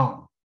being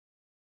wrong.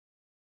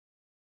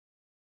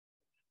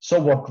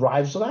 So what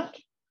drives that?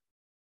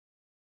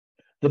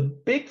 The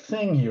big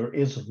thing here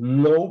is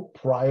low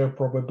prior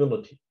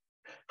probability.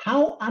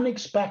 How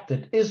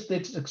unexpected is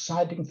this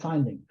exciting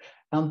finding?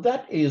 And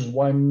that is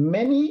why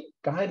many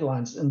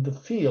guidelines in the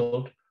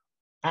field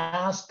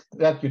ask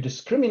that you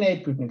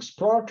discriminate between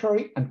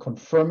exploratory and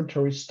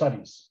confirmatory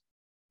studies.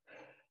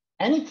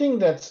 Anything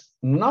that's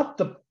not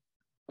the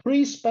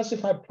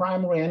pre-specified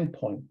primary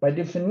endpoint, by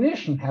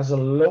definition, has a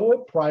lower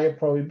prior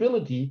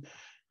probability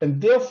and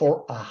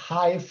therefore a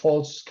high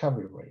false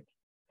discovery rate.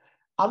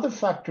 Other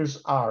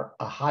factors are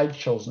a high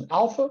chosen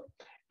alpha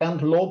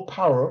and low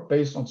power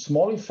based on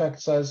small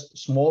effect size,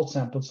 small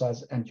sample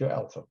size, and your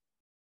alpha.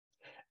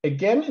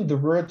 Again, in the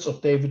words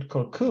of David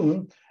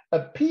Colquhoun, a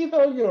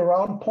p-value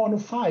around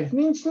 0.5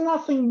 means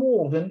nothing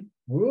more than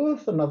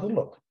worth another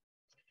look.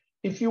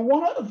 If you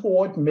want to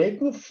avoid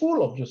making a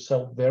fool of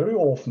yourself very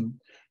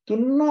often, do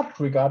not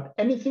regard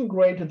anything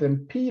greater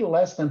than p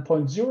less than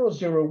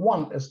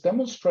 0.001 as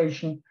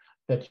demonstration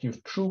that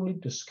you've truly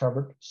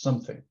discovered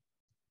something.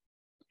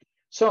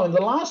 So in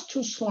the last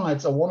 2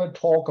 slides, I want to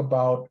talk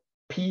about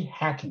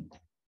p-hacking.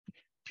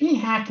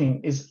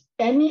 P-hacking is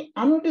any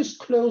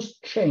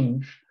undisclosed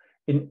change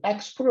in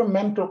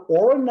experimental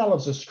or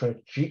analysis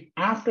strategy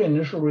after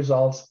initial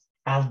results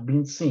have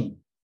been seen.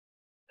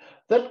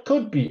 That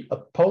could be a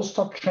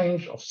post-hoc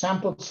change of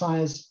sample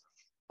size,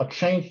 a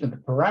change in the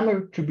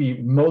parameter to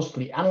be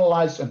mostly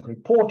analyzed and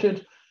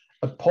reported,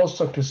 a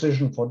post-hoc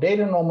decision for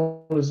data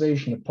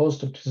normalization, a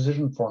post-hoc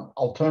decision for an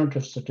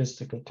alternative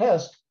statistical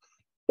test,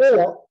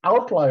 or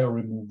outlier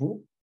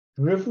removal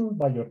driven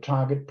by your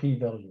target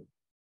p-value.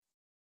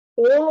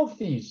 All of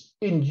these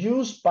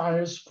induce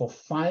bias for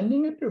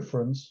finding a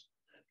difference,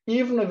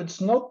 even if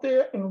it's not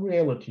there in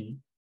reality,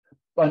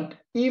 but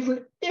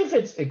even if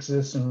it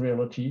exists in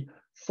reality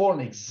for an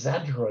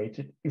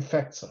exaggerated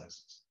effect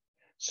sizes.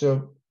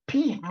 So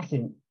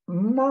p-hacking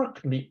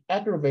markedly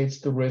aggravates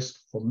the risk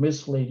for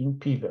misleading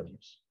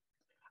p-values.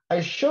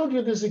 I showed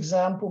you this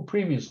example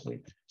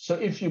previously. So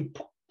if you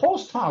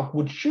post hoc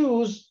would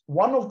choose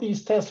one of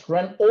these tests,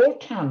 ran all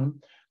 10,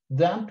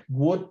 that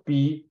would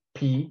be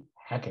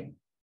p-hacking.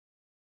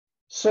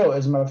 So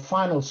as my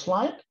final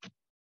slide,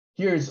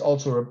 here is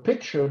also a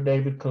picture of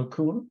David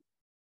Colquhoun.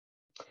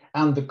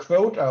 And the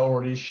quote I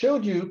already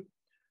showed you,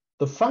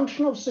 the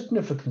function of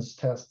significance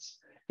tests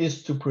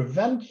is to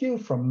prevent you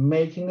from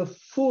making a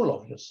fool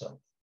of yourself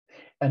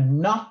and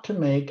not to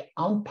make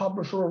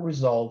unpublishable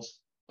results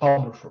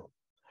publishable.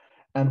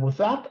 And with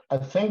that, I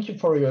thank you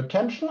for your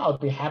attention. I'll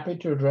be happy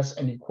to address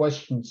any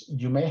questions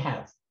you may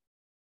have.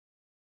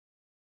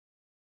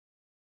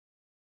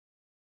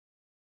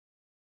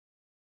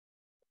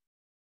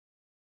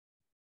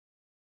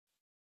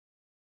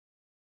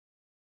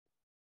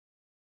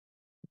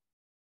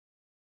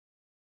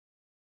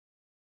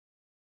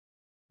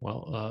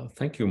 Well,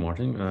 thank you,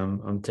 Martin.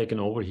 I'm taking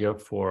over here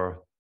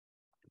for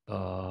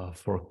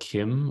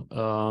Kim.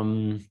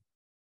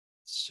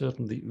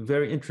 Certainly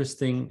very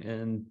interesting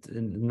and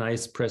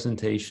nice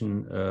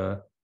presentation.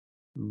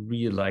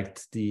 Really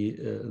liked the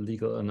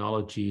legal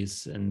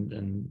analogies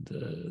and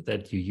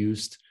that you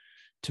used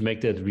to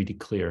make that really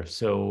clear.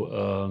 So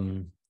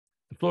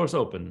the floor is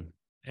open.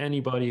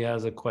 Anybody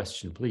has a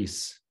question,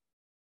 please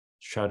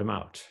shout them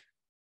out.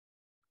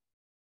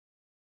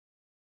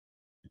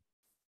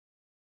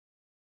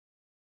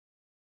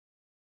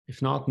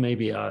 If not,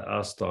 maybe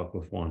I'll start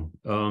with one.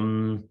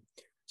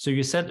 So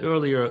you said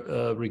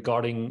earlier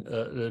regarding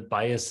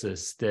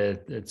biases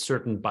that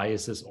certain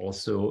biases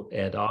also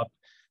add up.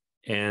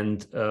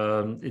 And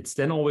it's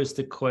then always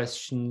the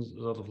question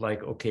sort of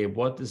like, okay,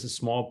 what is a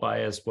small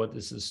bias? What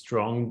is a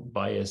strong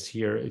bias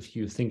here? If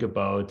you think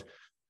about,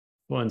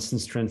 for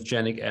instance,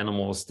 transgenic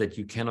animals that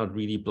you cannot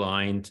really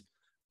blind,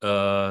 what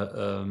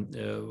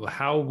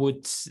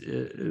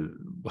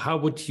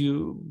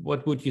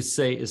would you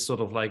say is sort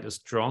of like a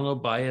stronger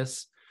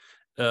bias?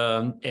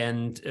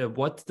 And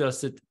what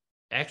does it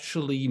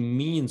actually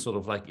mean, sort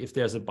of like if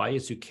there's a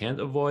bias you can't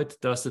avoid,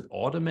 does it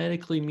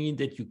automatically mean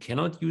that you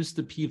cannot use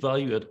the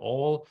p-value at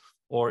all?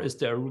 Or is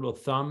there a rule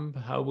of thumb?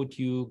 How would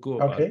you go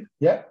about it?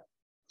 Yeah.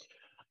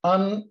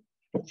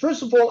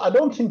 First of all, I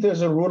don't think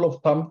there's a rule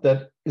of thumb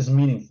that is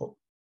meaningful.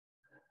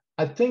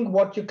 I think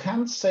what you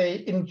can say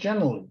in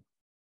general,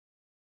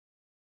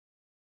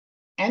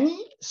 any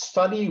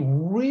study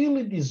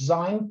really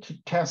designed to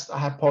test a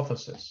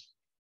hypothesis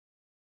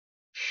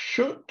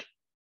should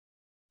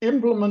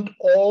implement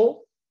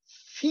all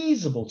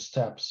feasible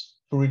steps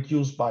to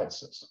reduce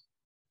biases.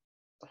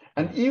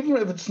 And even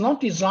if it's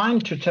not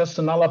designed to test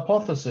a null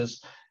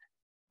hypothesis,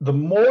 the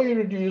more you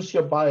reduce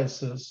your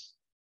biases,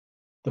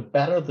 the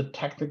better the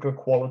technical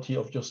quality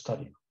of your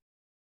study.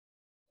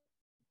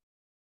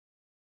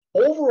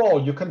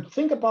 Overall, you can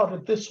think about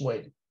it this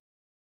way.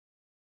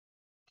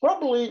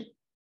 Probably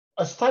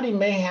a study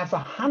may have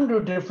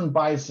 100 different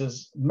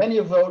biases, many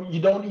of those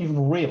you don't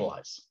even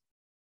realize.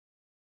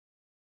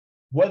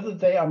 Whether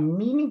they are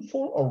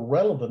meaningful or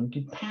relevant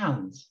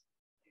depends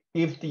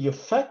if the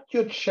effect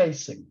you're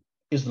chasing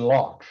is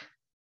large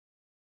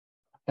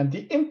and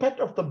the impact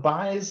of the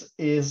bias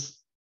is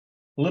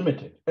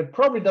limited. It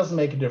probably doesn't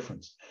make a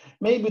difference.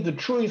 Maybe the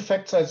true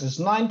effect size is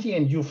 90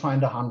 and you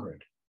find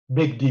 100.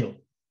 Big deal.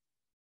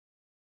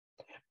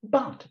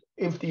 But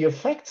if the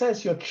effect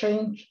size you're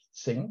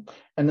chasing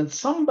and in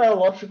some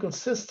biological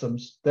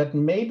systems that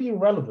may be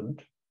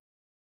relevant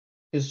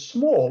is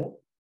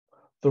small,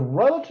 the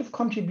relative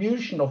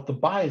contribution of the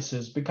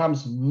biases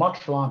becomes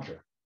much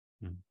larger.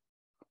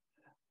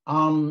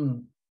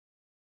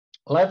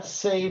 Let's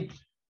say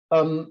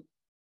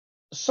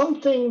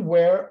something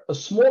where a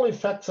small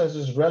effect size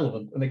is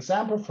relevant, an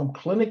example from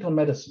clinical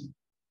medicine.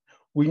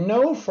 We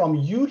know from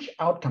huge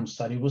outcome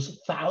studies with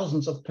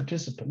thousands of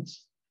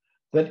participants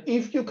that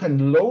if you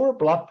can lower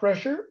blood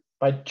pressure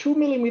by 2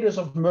 millimeters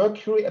of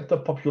mercury at the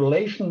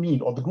population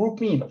mean or the group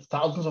mean of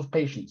thousands of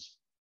patients,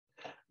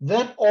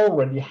 that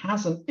already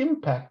has an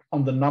impact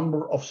on the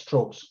number of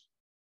strokes.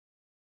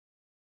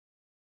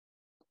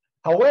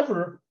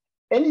 However,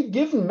 any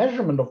given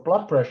measurement of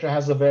blood pressure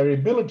has a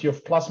variability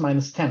of plus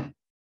minus 10.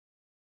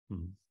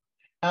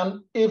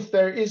 And if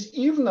there is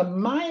even a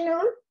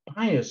minor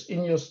bias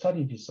in your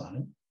study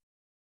design,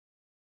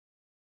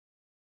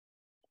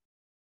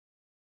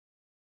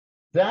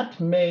 that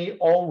may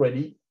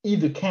already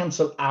either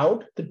cancel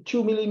out the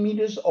 2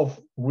 millimeters of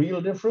real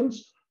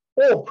difference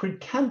or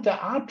pretend there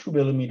are 2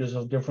 millimeters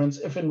of difference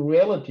if in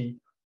reality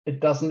it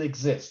doesn't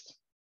exist.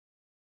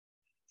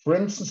 For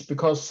instance,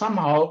 because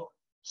somehow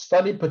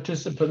study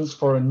participants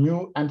for a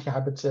new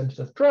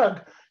antihypertensive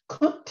drug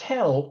could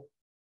tell,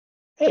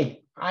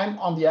 hey, I'm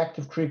on the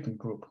active treatment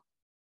group.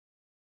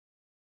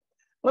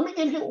 Let me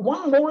give you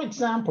one more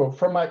example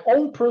from my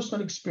own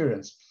personal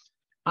experience.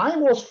 I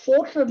was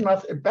fortunate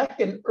enough back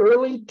in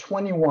early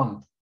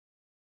 21.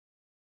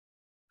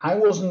 I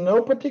was in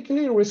no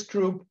particular risk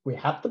group. We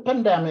had the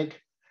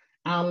pandemic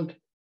and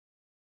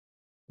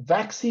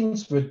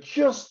vaccines were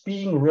just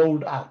being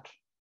rolled out.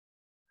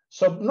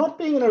 So not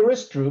being in a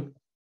risk group,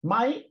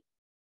 my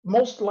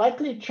most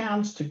likely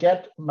chance to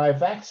get my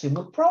vaccine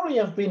would probably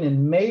have been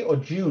in May or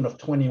June of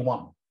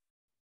 21.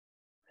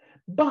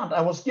 But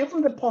I was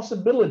given the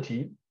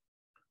possibility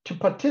to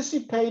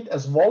participate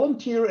as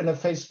volunteer in a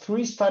phase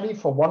 3 study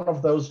for one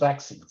of those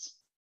vaccines.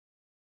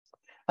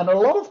 And a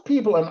lot of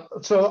people, and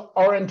so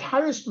our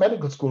entire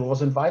medical school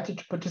was invited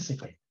to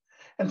participate.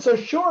 And so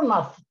sure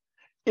enough,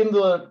 in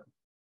the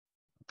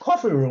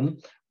coffee room,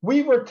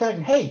 we were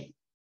saying, hey,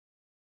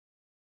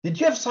 did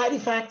you have side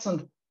effects?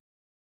 And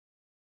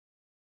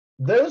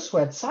those who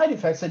had side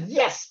effects said,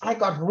 yes, I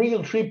got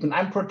real treatment,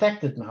 I'm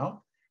protected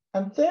now.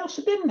 And those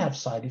who didn't have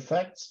side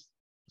effects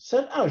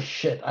said, oh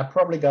shit, I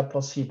probably got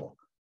placebo.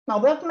 Now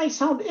that may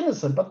sound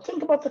innocent, but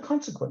think about the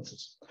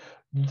consequences.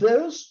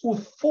 Those who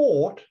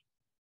thought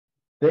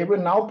they were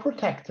now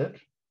protected,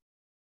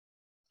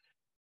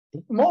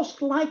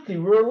 most likely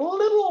were a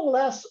little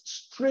less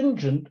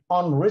stringent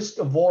on risk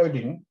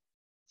avoiding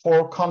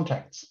for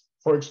contacts,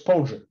 for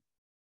exposure.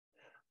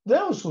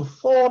 Those who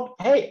thought,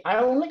 hey, I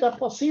only got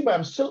placebo,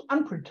 I'm still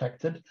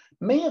unprotected,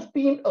 may have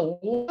been a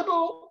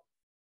little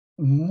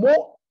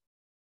more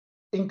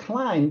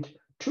inclined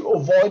to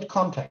avoid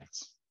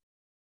contacts.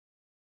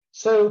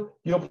 So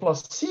your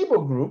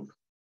placebo group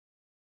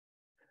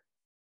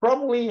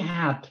probably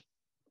had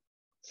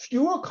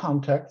fewer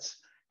contacts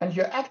and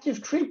your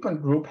active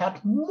treatment group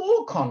had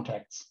more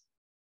contacts.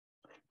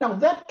 Now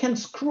that can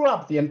screw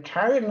up the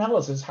entire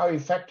analysis, how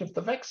effective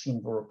the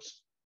vaccine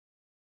works.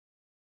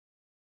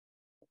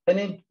 And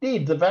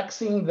indeed, the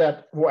vaccine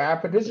that for our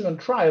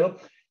participant trial,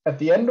 at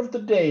the end of the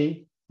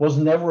day, was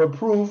never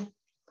approved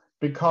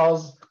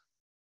because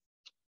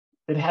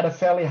it had a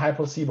fairly high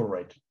placebo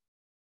rate.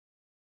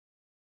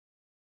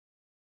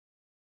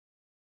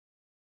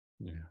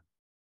 Yeah.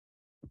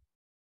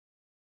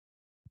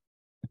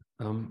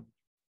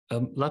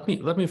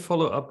 Let me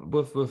follow up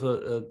with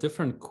a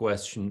different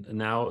question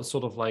now,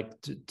 sort of like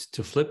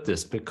to flip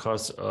this,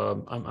 because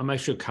I'm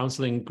actually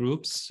counseling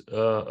groups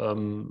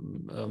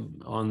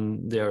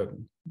on their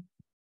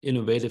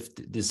innovative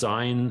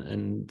design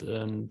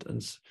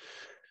and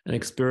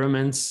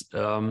experiments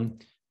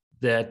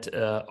that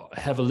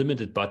have a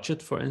limited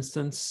budget, for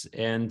instance,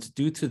 and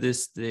due to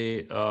this,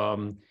 they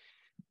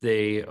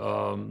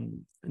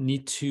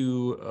need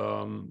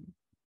to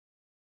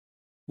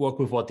work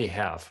with what they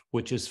have,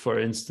 which is, for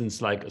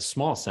instance, like a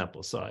small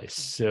sample size.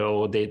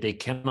 So they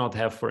cannot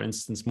have, for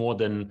instance, more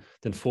than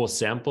 4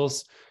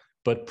 samples,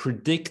 but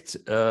predict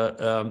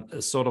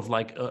sort of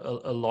like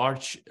a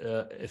large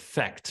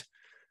effect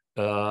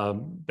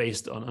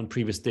based on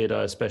previous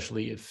data,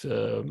 especially if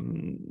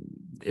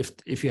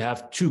you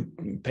have two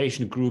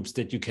patient groups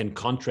that you can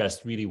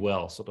contrast really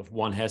well, sort of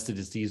one has the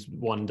disease,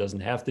 one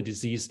doesn't have the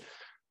disease.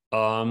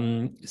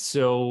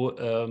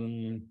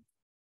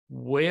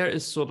 Where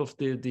is sort of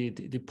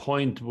the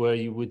point where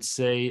you would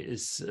say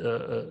is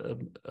a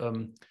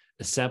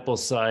sample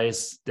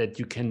size that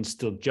you can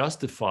still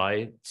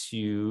justify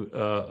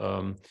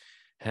to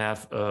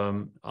have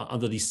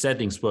under these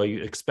settings where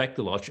you expect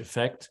a large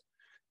effect?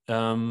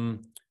 Or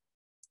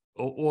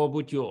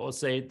would you all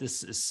say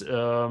this is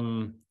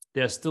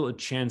there's still a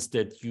chance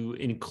that you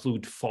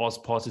include false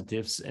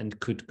positives and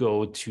could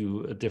go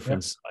to a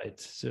different site?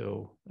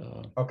 So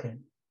okay.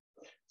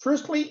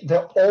 Firstly,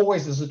 there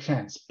always is a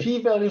chance.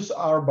 P-values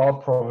are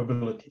about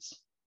probabilities.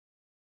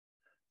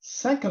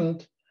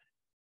 Second,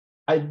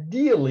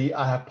 ideally,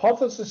 a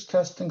hypothesis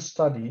testing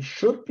study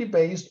should be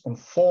based on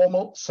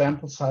formal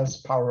sample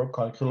size power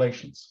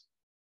calculations.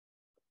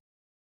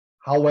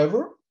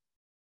 However,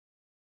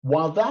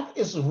 while that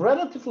is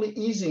relatively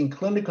easy in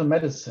clinical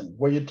medicine,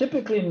 where you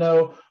typically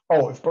know,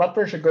 oh, if blood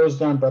pressure goes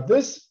down by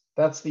this,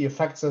 that's the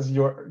effects as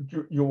you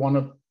want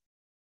to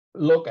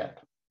look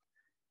at.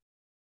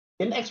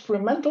 In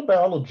experimental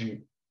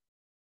biology,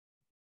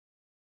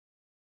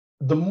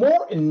 the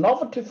more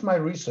innovative my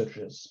research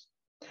is,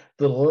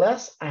 the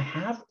less I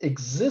have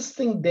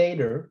existing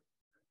data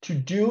to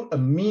do a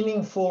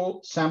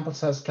meaningful sample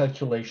size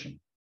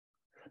calculation.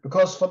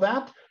 Because for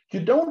that,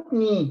 you don't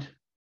need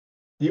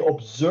the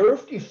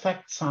observed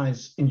effect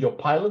size in your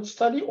pilot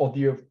study or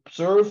the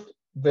observed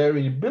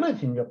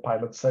variability in your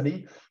pilot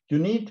study. You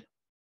need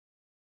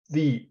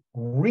the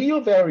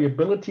real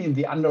variability in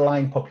the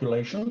underlying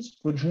populations,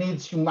 which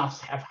means you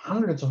must have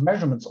hundreds of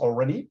measurements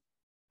already,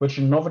 which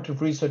in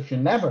innovative research you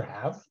never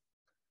have.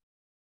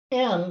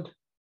 And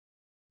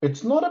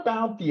it's not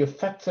about the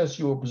effects as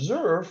you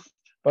observe,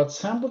 but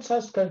sample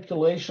size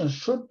calculations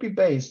should be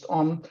based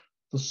on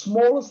the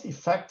smallest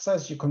effect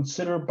size you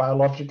consider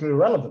biologically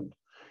relevant.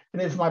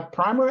 And if my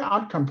primary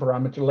outcome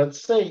parameter,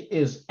 let's say,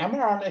 is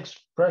mRNA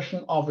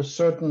expression of a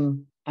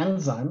certain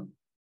enzyme,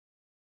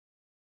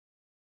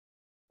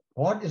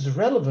 what is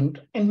relevant?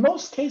 In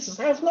most cases,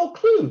 I have no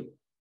clue.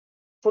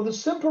 For the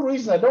simple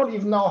reason, I don't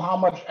even know how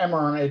much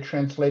mRNA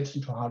translates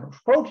into how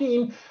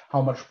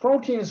much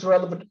protein is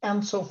relevant,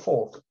 and so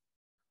forth.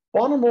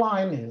 Bottom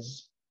line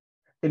is,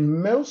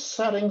 in most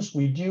settings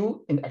we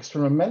do in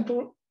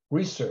experimental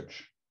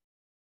research,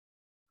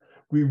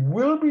 we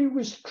will be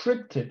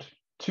restricted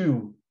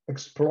to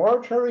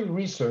exploratory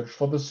research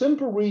for the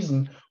simple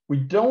reason we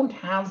don't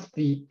have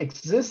the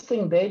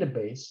existing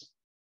database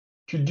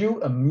to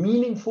do a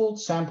meaningful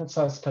sample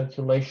size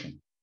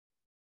calculation.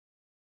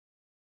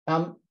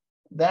 And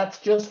that's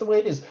just the way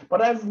it is.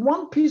 But I have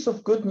one piece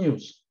of good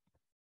news.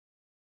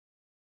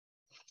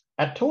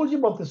 I told you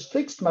about this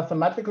fixed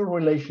mathematical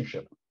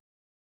relationship.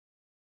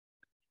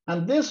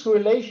 And this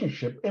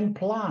relationship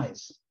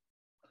implies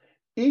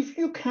if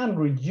you can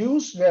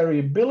reduce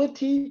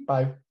variability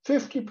by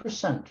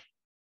 50%,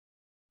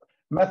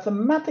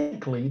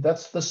 mathematically,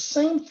 that's the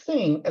same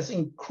thing as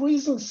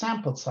increasing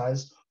sample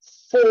size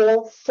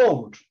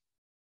fourfold.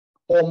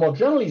 Or more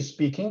generally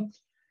speaking,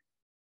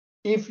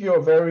 if your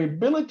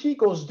variability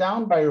goes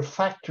down by a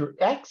factor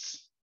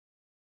X,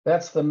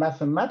 that's the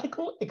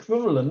mathematical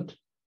equivalent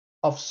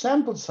of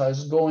sample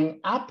size going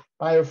up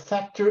by a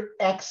factor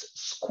X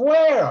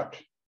squared.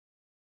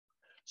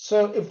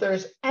 So if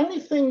there's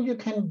anything you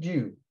can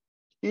do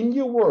in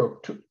your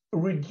work to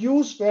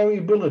reduce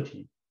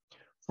variability,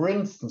 for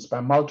instance,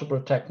 by multiple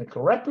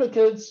technical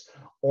replicates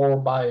or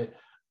by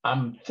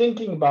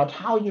thinking about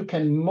how you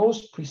can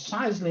most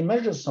precisely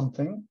measure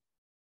something,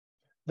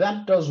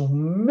 that does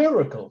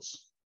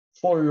miracles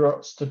for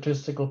your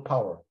statistical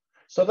power.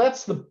 So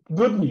that's the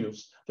good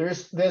news.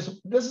 This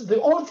is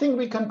the only thing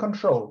we can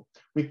control.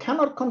 We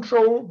cannot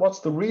control what's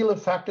the real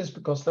effect is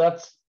because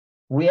that's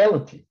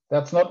reality.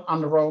 That's not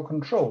under our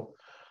control.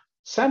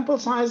 Sample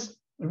size,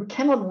 we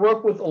cannot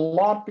work with a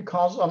lot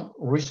because of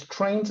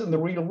restraints in the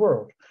real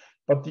world.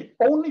 But the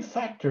only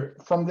factor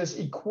from this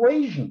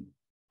equation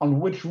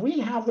on which we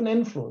have an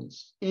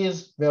influence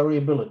is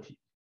variability.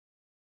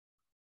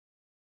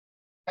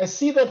 I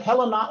see that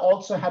Helena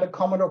also had a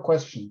comment or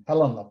question.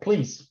 Helena,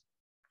 please.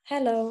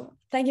 Hello,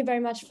 thank you very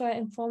much for an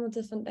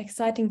informative and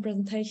exciting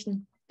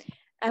presentation.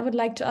 I would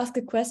like to ask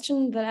a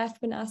question that I've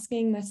been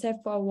asking myself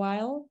for a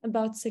while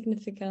about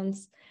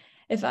significance.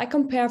 If I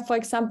compare, for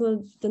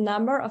example, the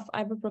number of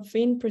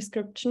ibuprofen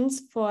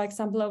prescriptions, for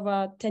example,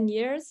 over 10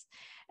 years,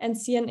 and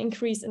see an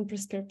increase in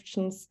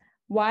prescriptions,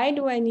 why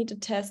do I need a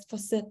test for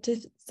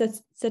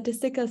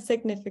statistical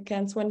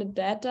significance when the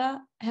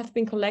data have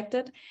been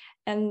collected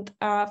and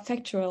are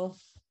factual?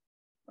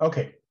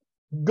 Okay,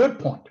 good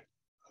point.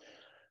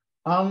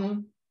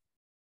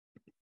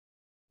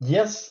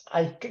 Yes,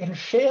 I can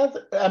share.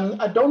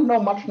 I don't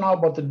know much now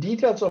about the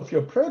details of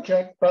your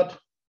project, but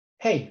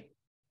hey,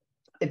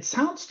 it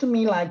sounds to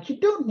me like you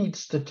don't need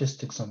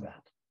statistics on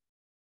that.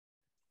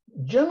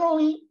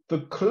 generally,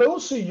 the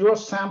closer your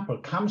sample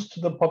comes to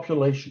the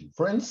population,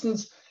 for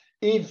instance,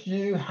 if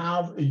you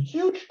have a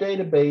huge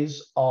database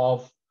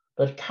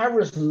that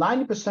covers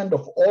 90%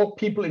 of all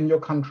people in your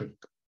country,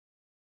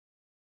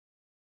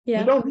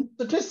 you don't need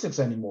statistics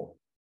anymore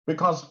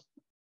because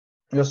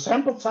your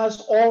sample size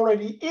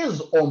already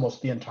is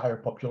almost the entire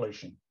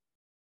population.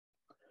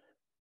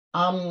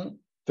 The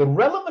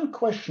relevant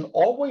question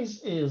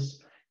always is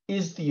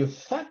the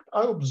effect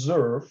I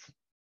observe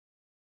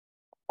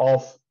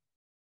of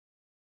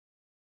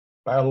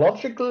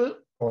biological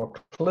or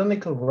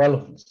clinical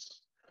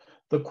relevance?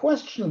 The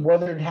question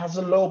whether it has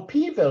a low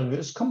p-value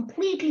is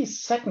completely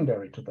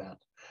secondary to that.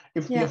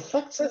 If the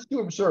effect size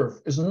you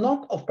observe is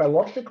not of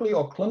biologically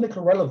or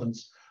clinical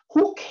relevance,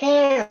 who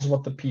cares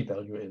what the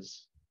p-value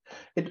is?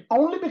 It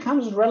only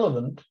becomes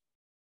relevant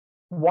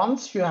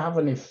once you have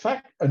an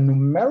effect, a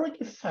numeric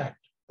effect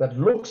that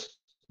looks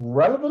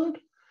relevant,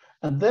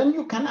 and then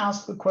you can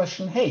ask the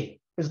question,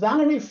 hey, is that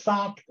an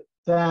effect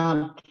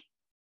that,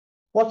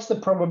 what's the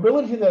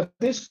probability that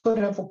this could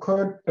have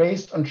occurred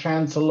based on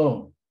chance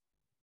alone?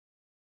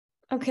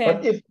 Okay.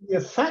 But if the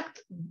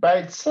effect by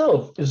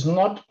itself is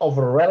not of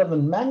a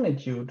relevant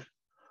magnitude,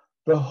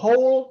 the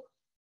whole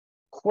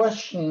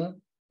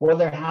question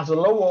whether it has a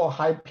low or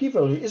high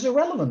p-value is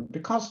irrelevant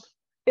because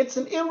it's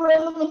an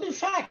irrelevant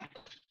effect.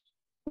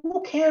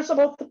 Who cares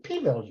about the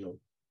p-value?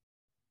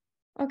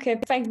 Okay,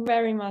 thank you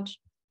very much.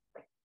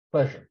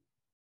 Pleasure.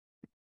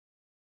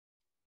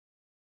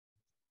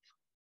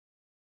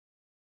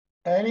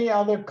 Any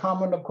other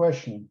comment or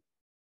question?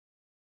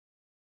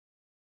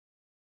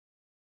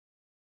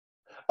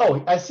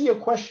 Oh, I see a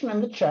question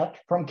in the chat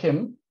from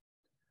Kim.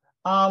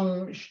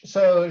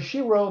 So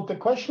she wrote, the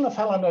question of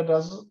Helena,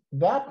 does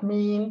that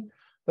mean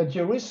that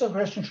your research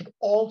question should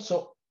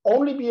also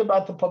only be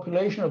about the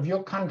population of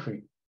your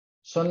country,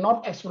 so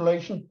not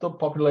exploration the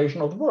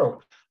population of the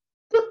world?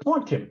 Good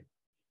point, Kim.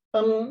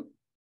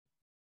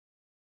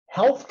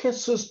 Healthcare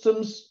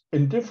systems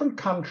in different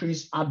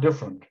countries are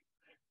different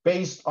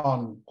based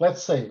on,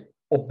 let's say,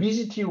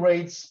 obesity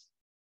rates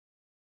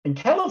in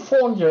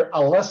California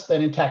are less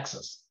than in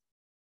Texas.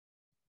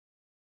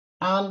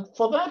 And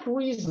for that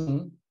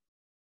reason,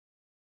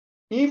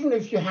 even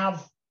if you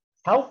have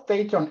health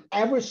data on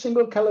every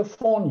single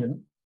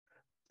Californian,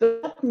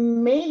 that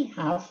may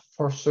have,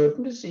 for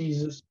certain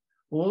diseases,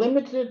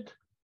 limited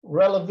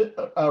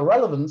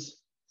relevance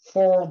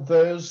for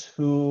those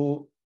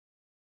who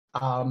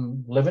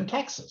live in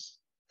Texas.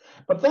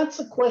 But that's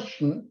a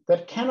question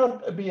that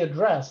cannot be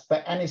addressed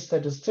by any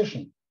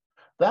statistician.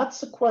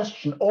 That's a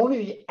question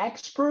only the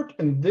expert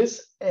in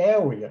this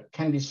area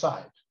can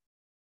decide.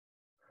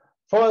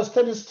 For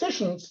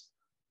statisticians,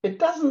 it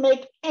doesn't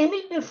make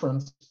any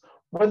difference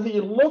whether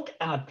you look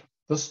at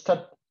the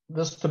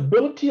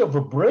stability of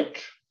a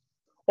bridge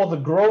or the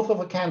growth of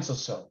a cancer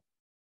cell.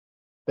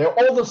 They're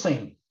all the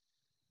same.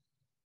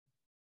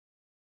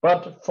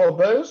 But for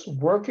those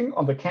working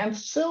on the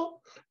cancer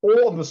cell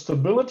or on the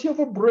stability of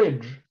a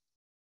bridge,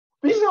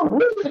 these are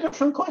really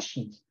different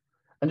questions,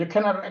 and you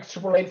cannot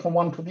extrapolate from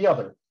one to the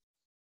other.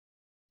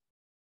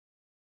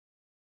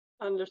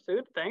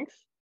 Understood, thanks.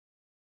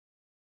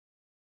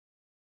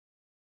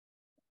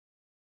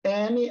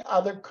 Any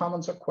other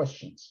comments or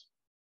questions?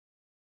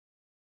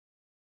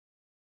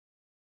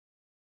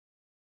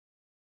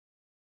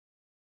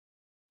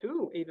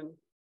 Ooh, even.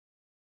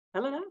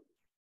 Helena?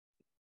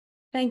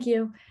 Thank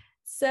you.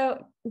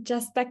 So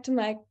just back to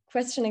my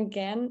question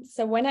again.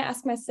 So when I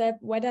ask myself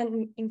whether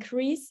an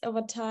increase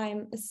over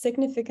time is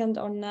significant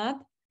or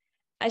not,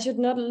 I should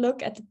not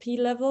look at the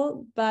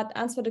p-level, but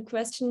answer the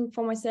question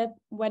for myself,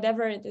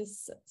 whether it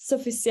is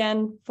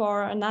sufficient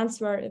for an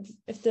answer,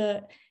 if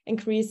the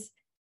increase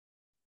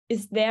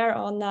is there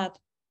or not.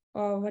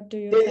 Or what do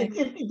you think?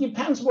 It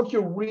depends what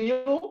your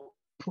real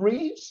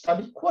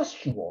pre-study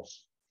question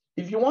was.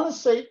 If you want to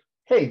say,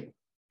 hey,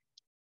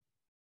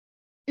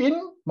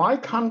 in my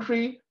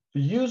country, the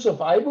use of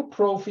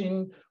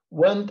ibuprofen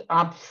went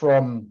up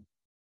from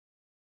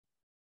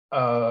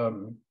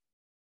 14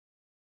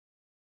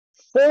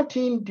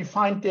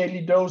 defined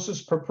daily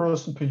doses per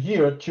person per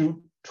year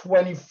to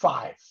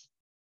 25.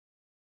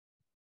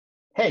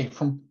 Hey,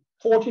 from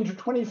 14 to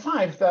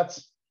 25,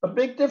 that's a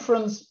big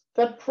difference.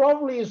 That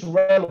probably is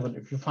relevant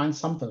if you find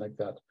something like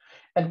that.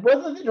 And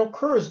whether it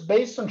occurs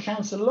based on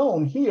chance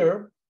alone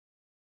here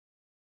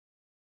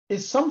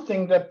is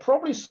something that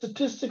probably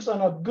statistics are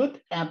not good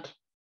at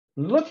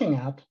looking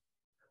at,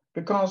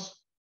 because,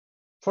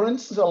 for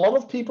instance, a lot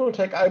of people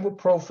take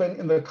ibuprofen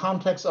in the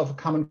context of a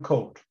common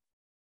cold.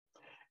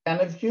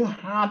 And if you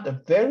had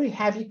a very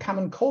heavy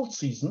common cold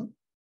season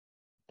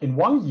in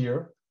 1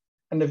 year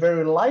and a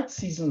very light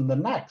season in the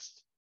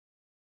next,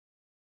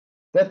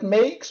 that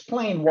may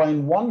explain why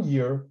in 1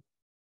 year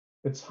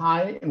it's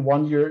high, in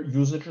 1 year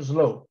usage is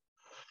low.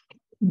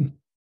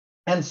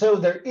 And so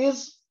there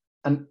is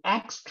an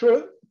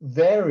extra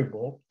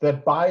variable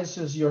that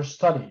biases your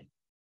study.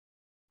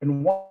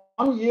 In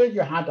 1 year,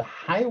 you had a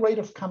high rate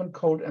of common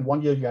cold, and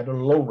 1 year you had a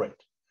low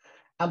rate.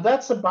 And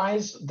that's a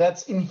bias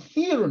that's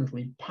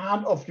inherently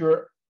part of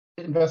your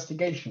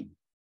investigation.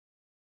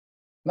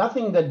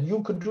 nothing that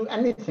you could do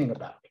anything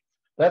about.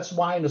 That's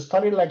why in a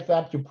study like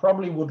that, you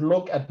probably would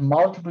look at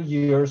multiple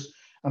years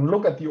and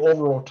look at the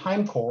overall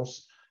time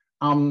course.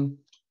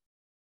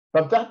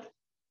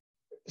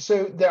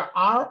 So there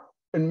are,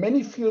 in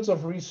many fields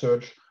of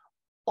research,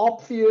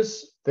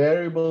 obvious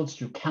variables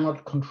you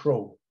cannot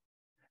control.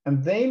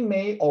 And they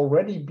may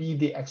already be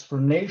the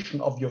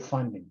explanation of your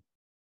finding.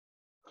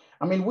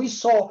 I mean, we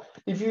saw,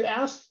 if you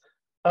asked,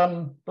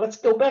 let's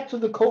go back to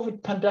the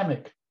COVID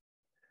pandemic.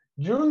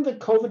 During the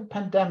COVID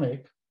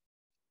pandemic,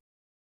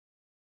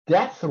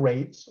 death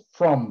rates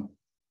from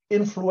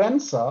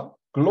influenza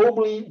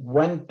globally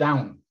went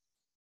down.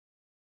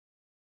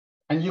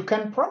 And you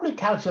can probably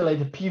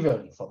calculate a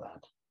p-value for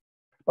that.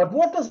 But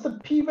what does the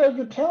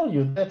p-value tell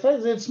you? That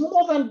says it's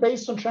more than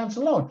based on chance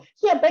alone.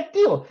 Yeah, big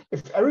deal.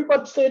 If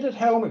everybody stayed at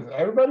home, if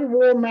everybody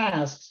wore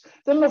masks,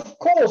 then of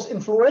course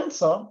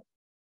influenza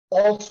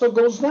also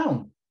goes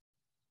down.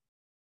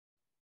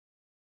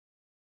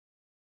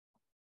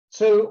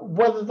 So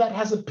whether that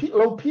has a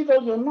low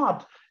p-value or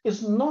not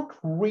is not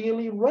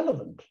really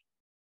relevant.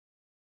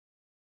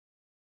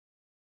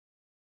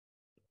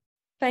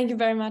 Thank you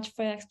very much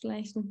for your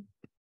explanation.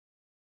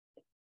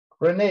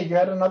 Renee, you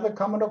had another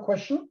comment or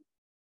question?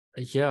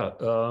 Yeah,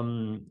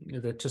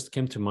 that just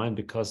came to mind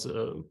because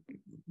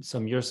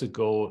some years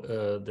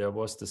ago there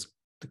was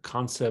the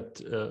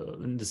concept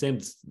in the same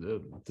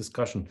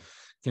discussion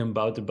came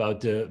about the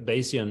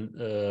Bayesian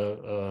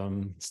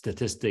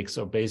statistics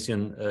or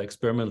Bayesian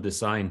experimental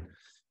design.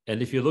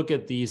 And if you look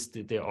at these,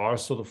 they are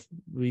sort of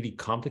really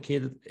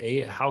complicated.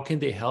 How can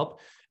they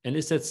help? And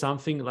is that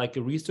something like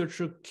a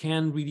researcher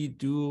can really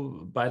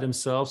do by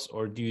themselves,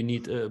 or do you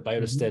need a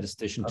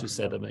biostatistician to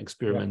set up an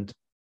experiment? Yeah.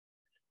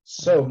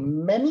 So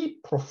many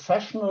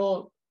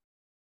professional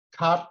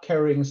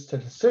card-carrying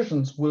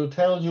statisticians will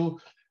tell you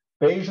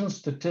Bayesian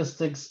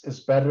statistics is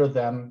better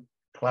than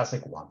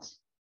classic ones.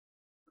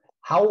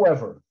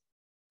 However,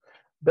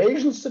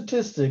 Bayesian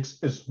statistics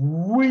is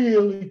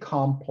really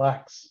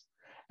complex,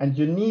 and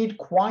you need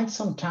quite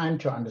some time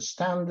to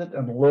understand it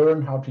and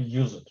learn how to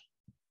use it.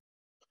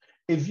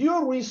 If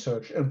your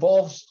research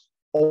involves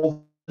over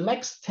the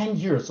next 10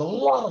 years a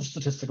lot of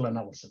statistical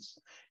analysis,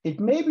 it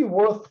may be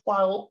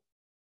worthwhile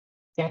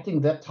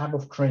getting that type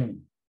of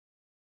training.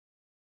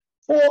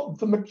 For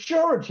the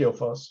majority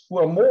of us who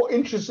are more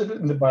interested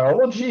in the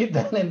biology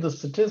than in the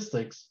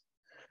statistics,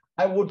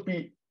 I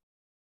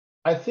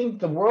think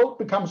the world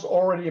becomes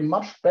already a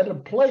much better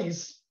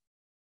place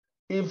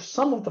if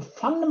some of the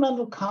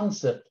fundamental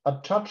concepts are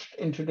touched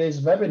in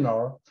today's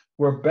webinar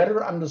were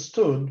better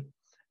understood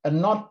and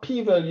not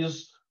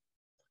p-values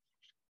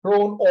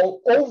thrown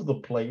all over the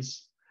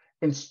place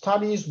in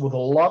studies with a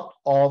lot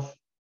of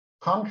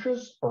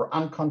conscious or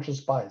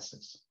unconscious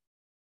biases.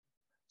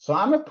 So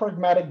I'm a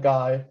pragmatic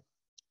guy.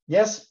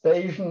 Yes,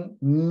 Bayesian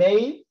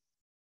may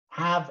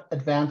have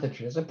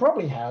advantages. It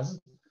probably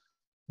has,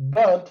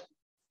 but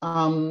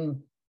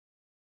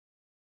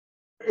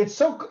it's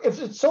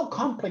so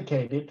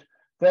complicated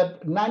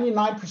that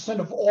 99%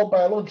 of all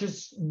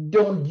biologists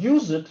don't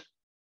use it.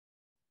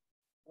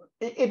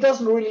 It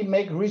doesn't really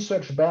make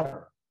research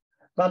better.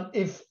 But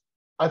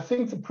I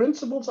think the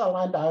principles I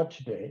lined out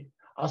today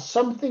are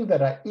something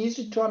that are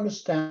easy to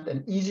understand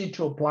and easy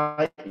to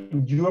apply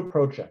in your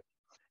project.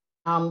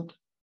 And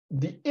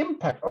the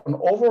impact on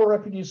overall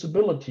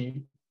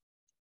reproducibility,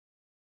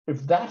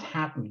 if that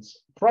happens,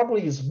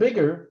 probably is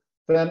bigger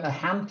than a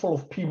handful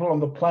of people on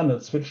the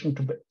planet switching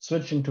to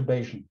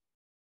Bayesian.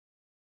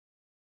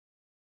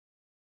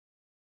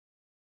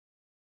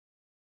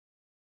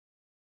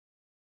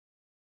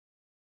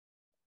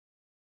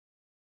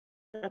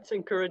 That's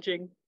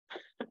encouraging.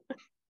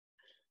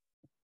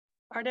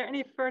 Are there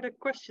any further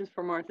questions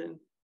for Martin?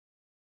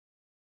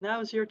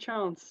 Now's your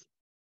chance.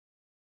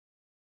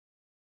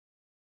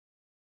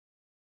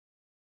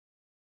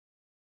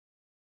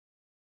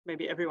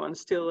 Maybe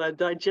everyone's still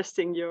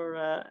digesting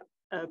your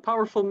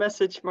powerful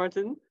message,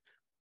 Martin.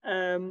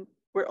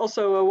 We're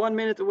also 1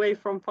 minute away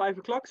from 5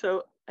 o'clock,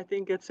 so I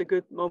think it's a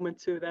good moment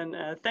to then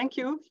thank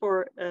you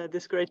for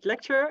this great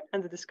lecture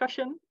and the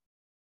discussion.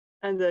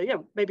 And yeah,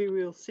 maybe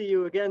we'll see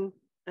you again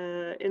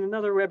in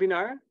another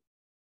webinar.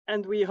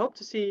 And we hope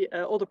to see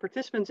all the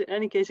participants in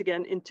any case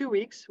again in 2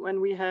 weeks when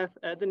we have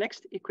the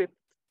next Equip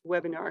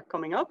webinar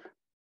coming up.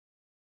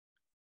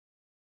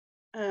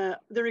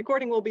 The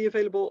recording will be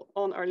available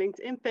on our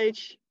LinkedIn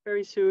page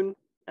very soon.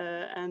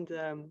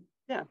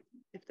 Yeah,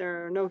 if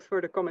there are no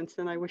further comments,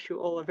 then I wish you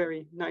all a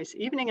very nice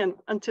evening and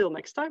until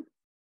next time.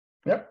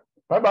 Yep.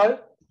 Bye-bye.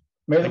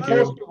 May the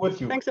force be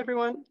with you. Thanks,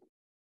 everyone.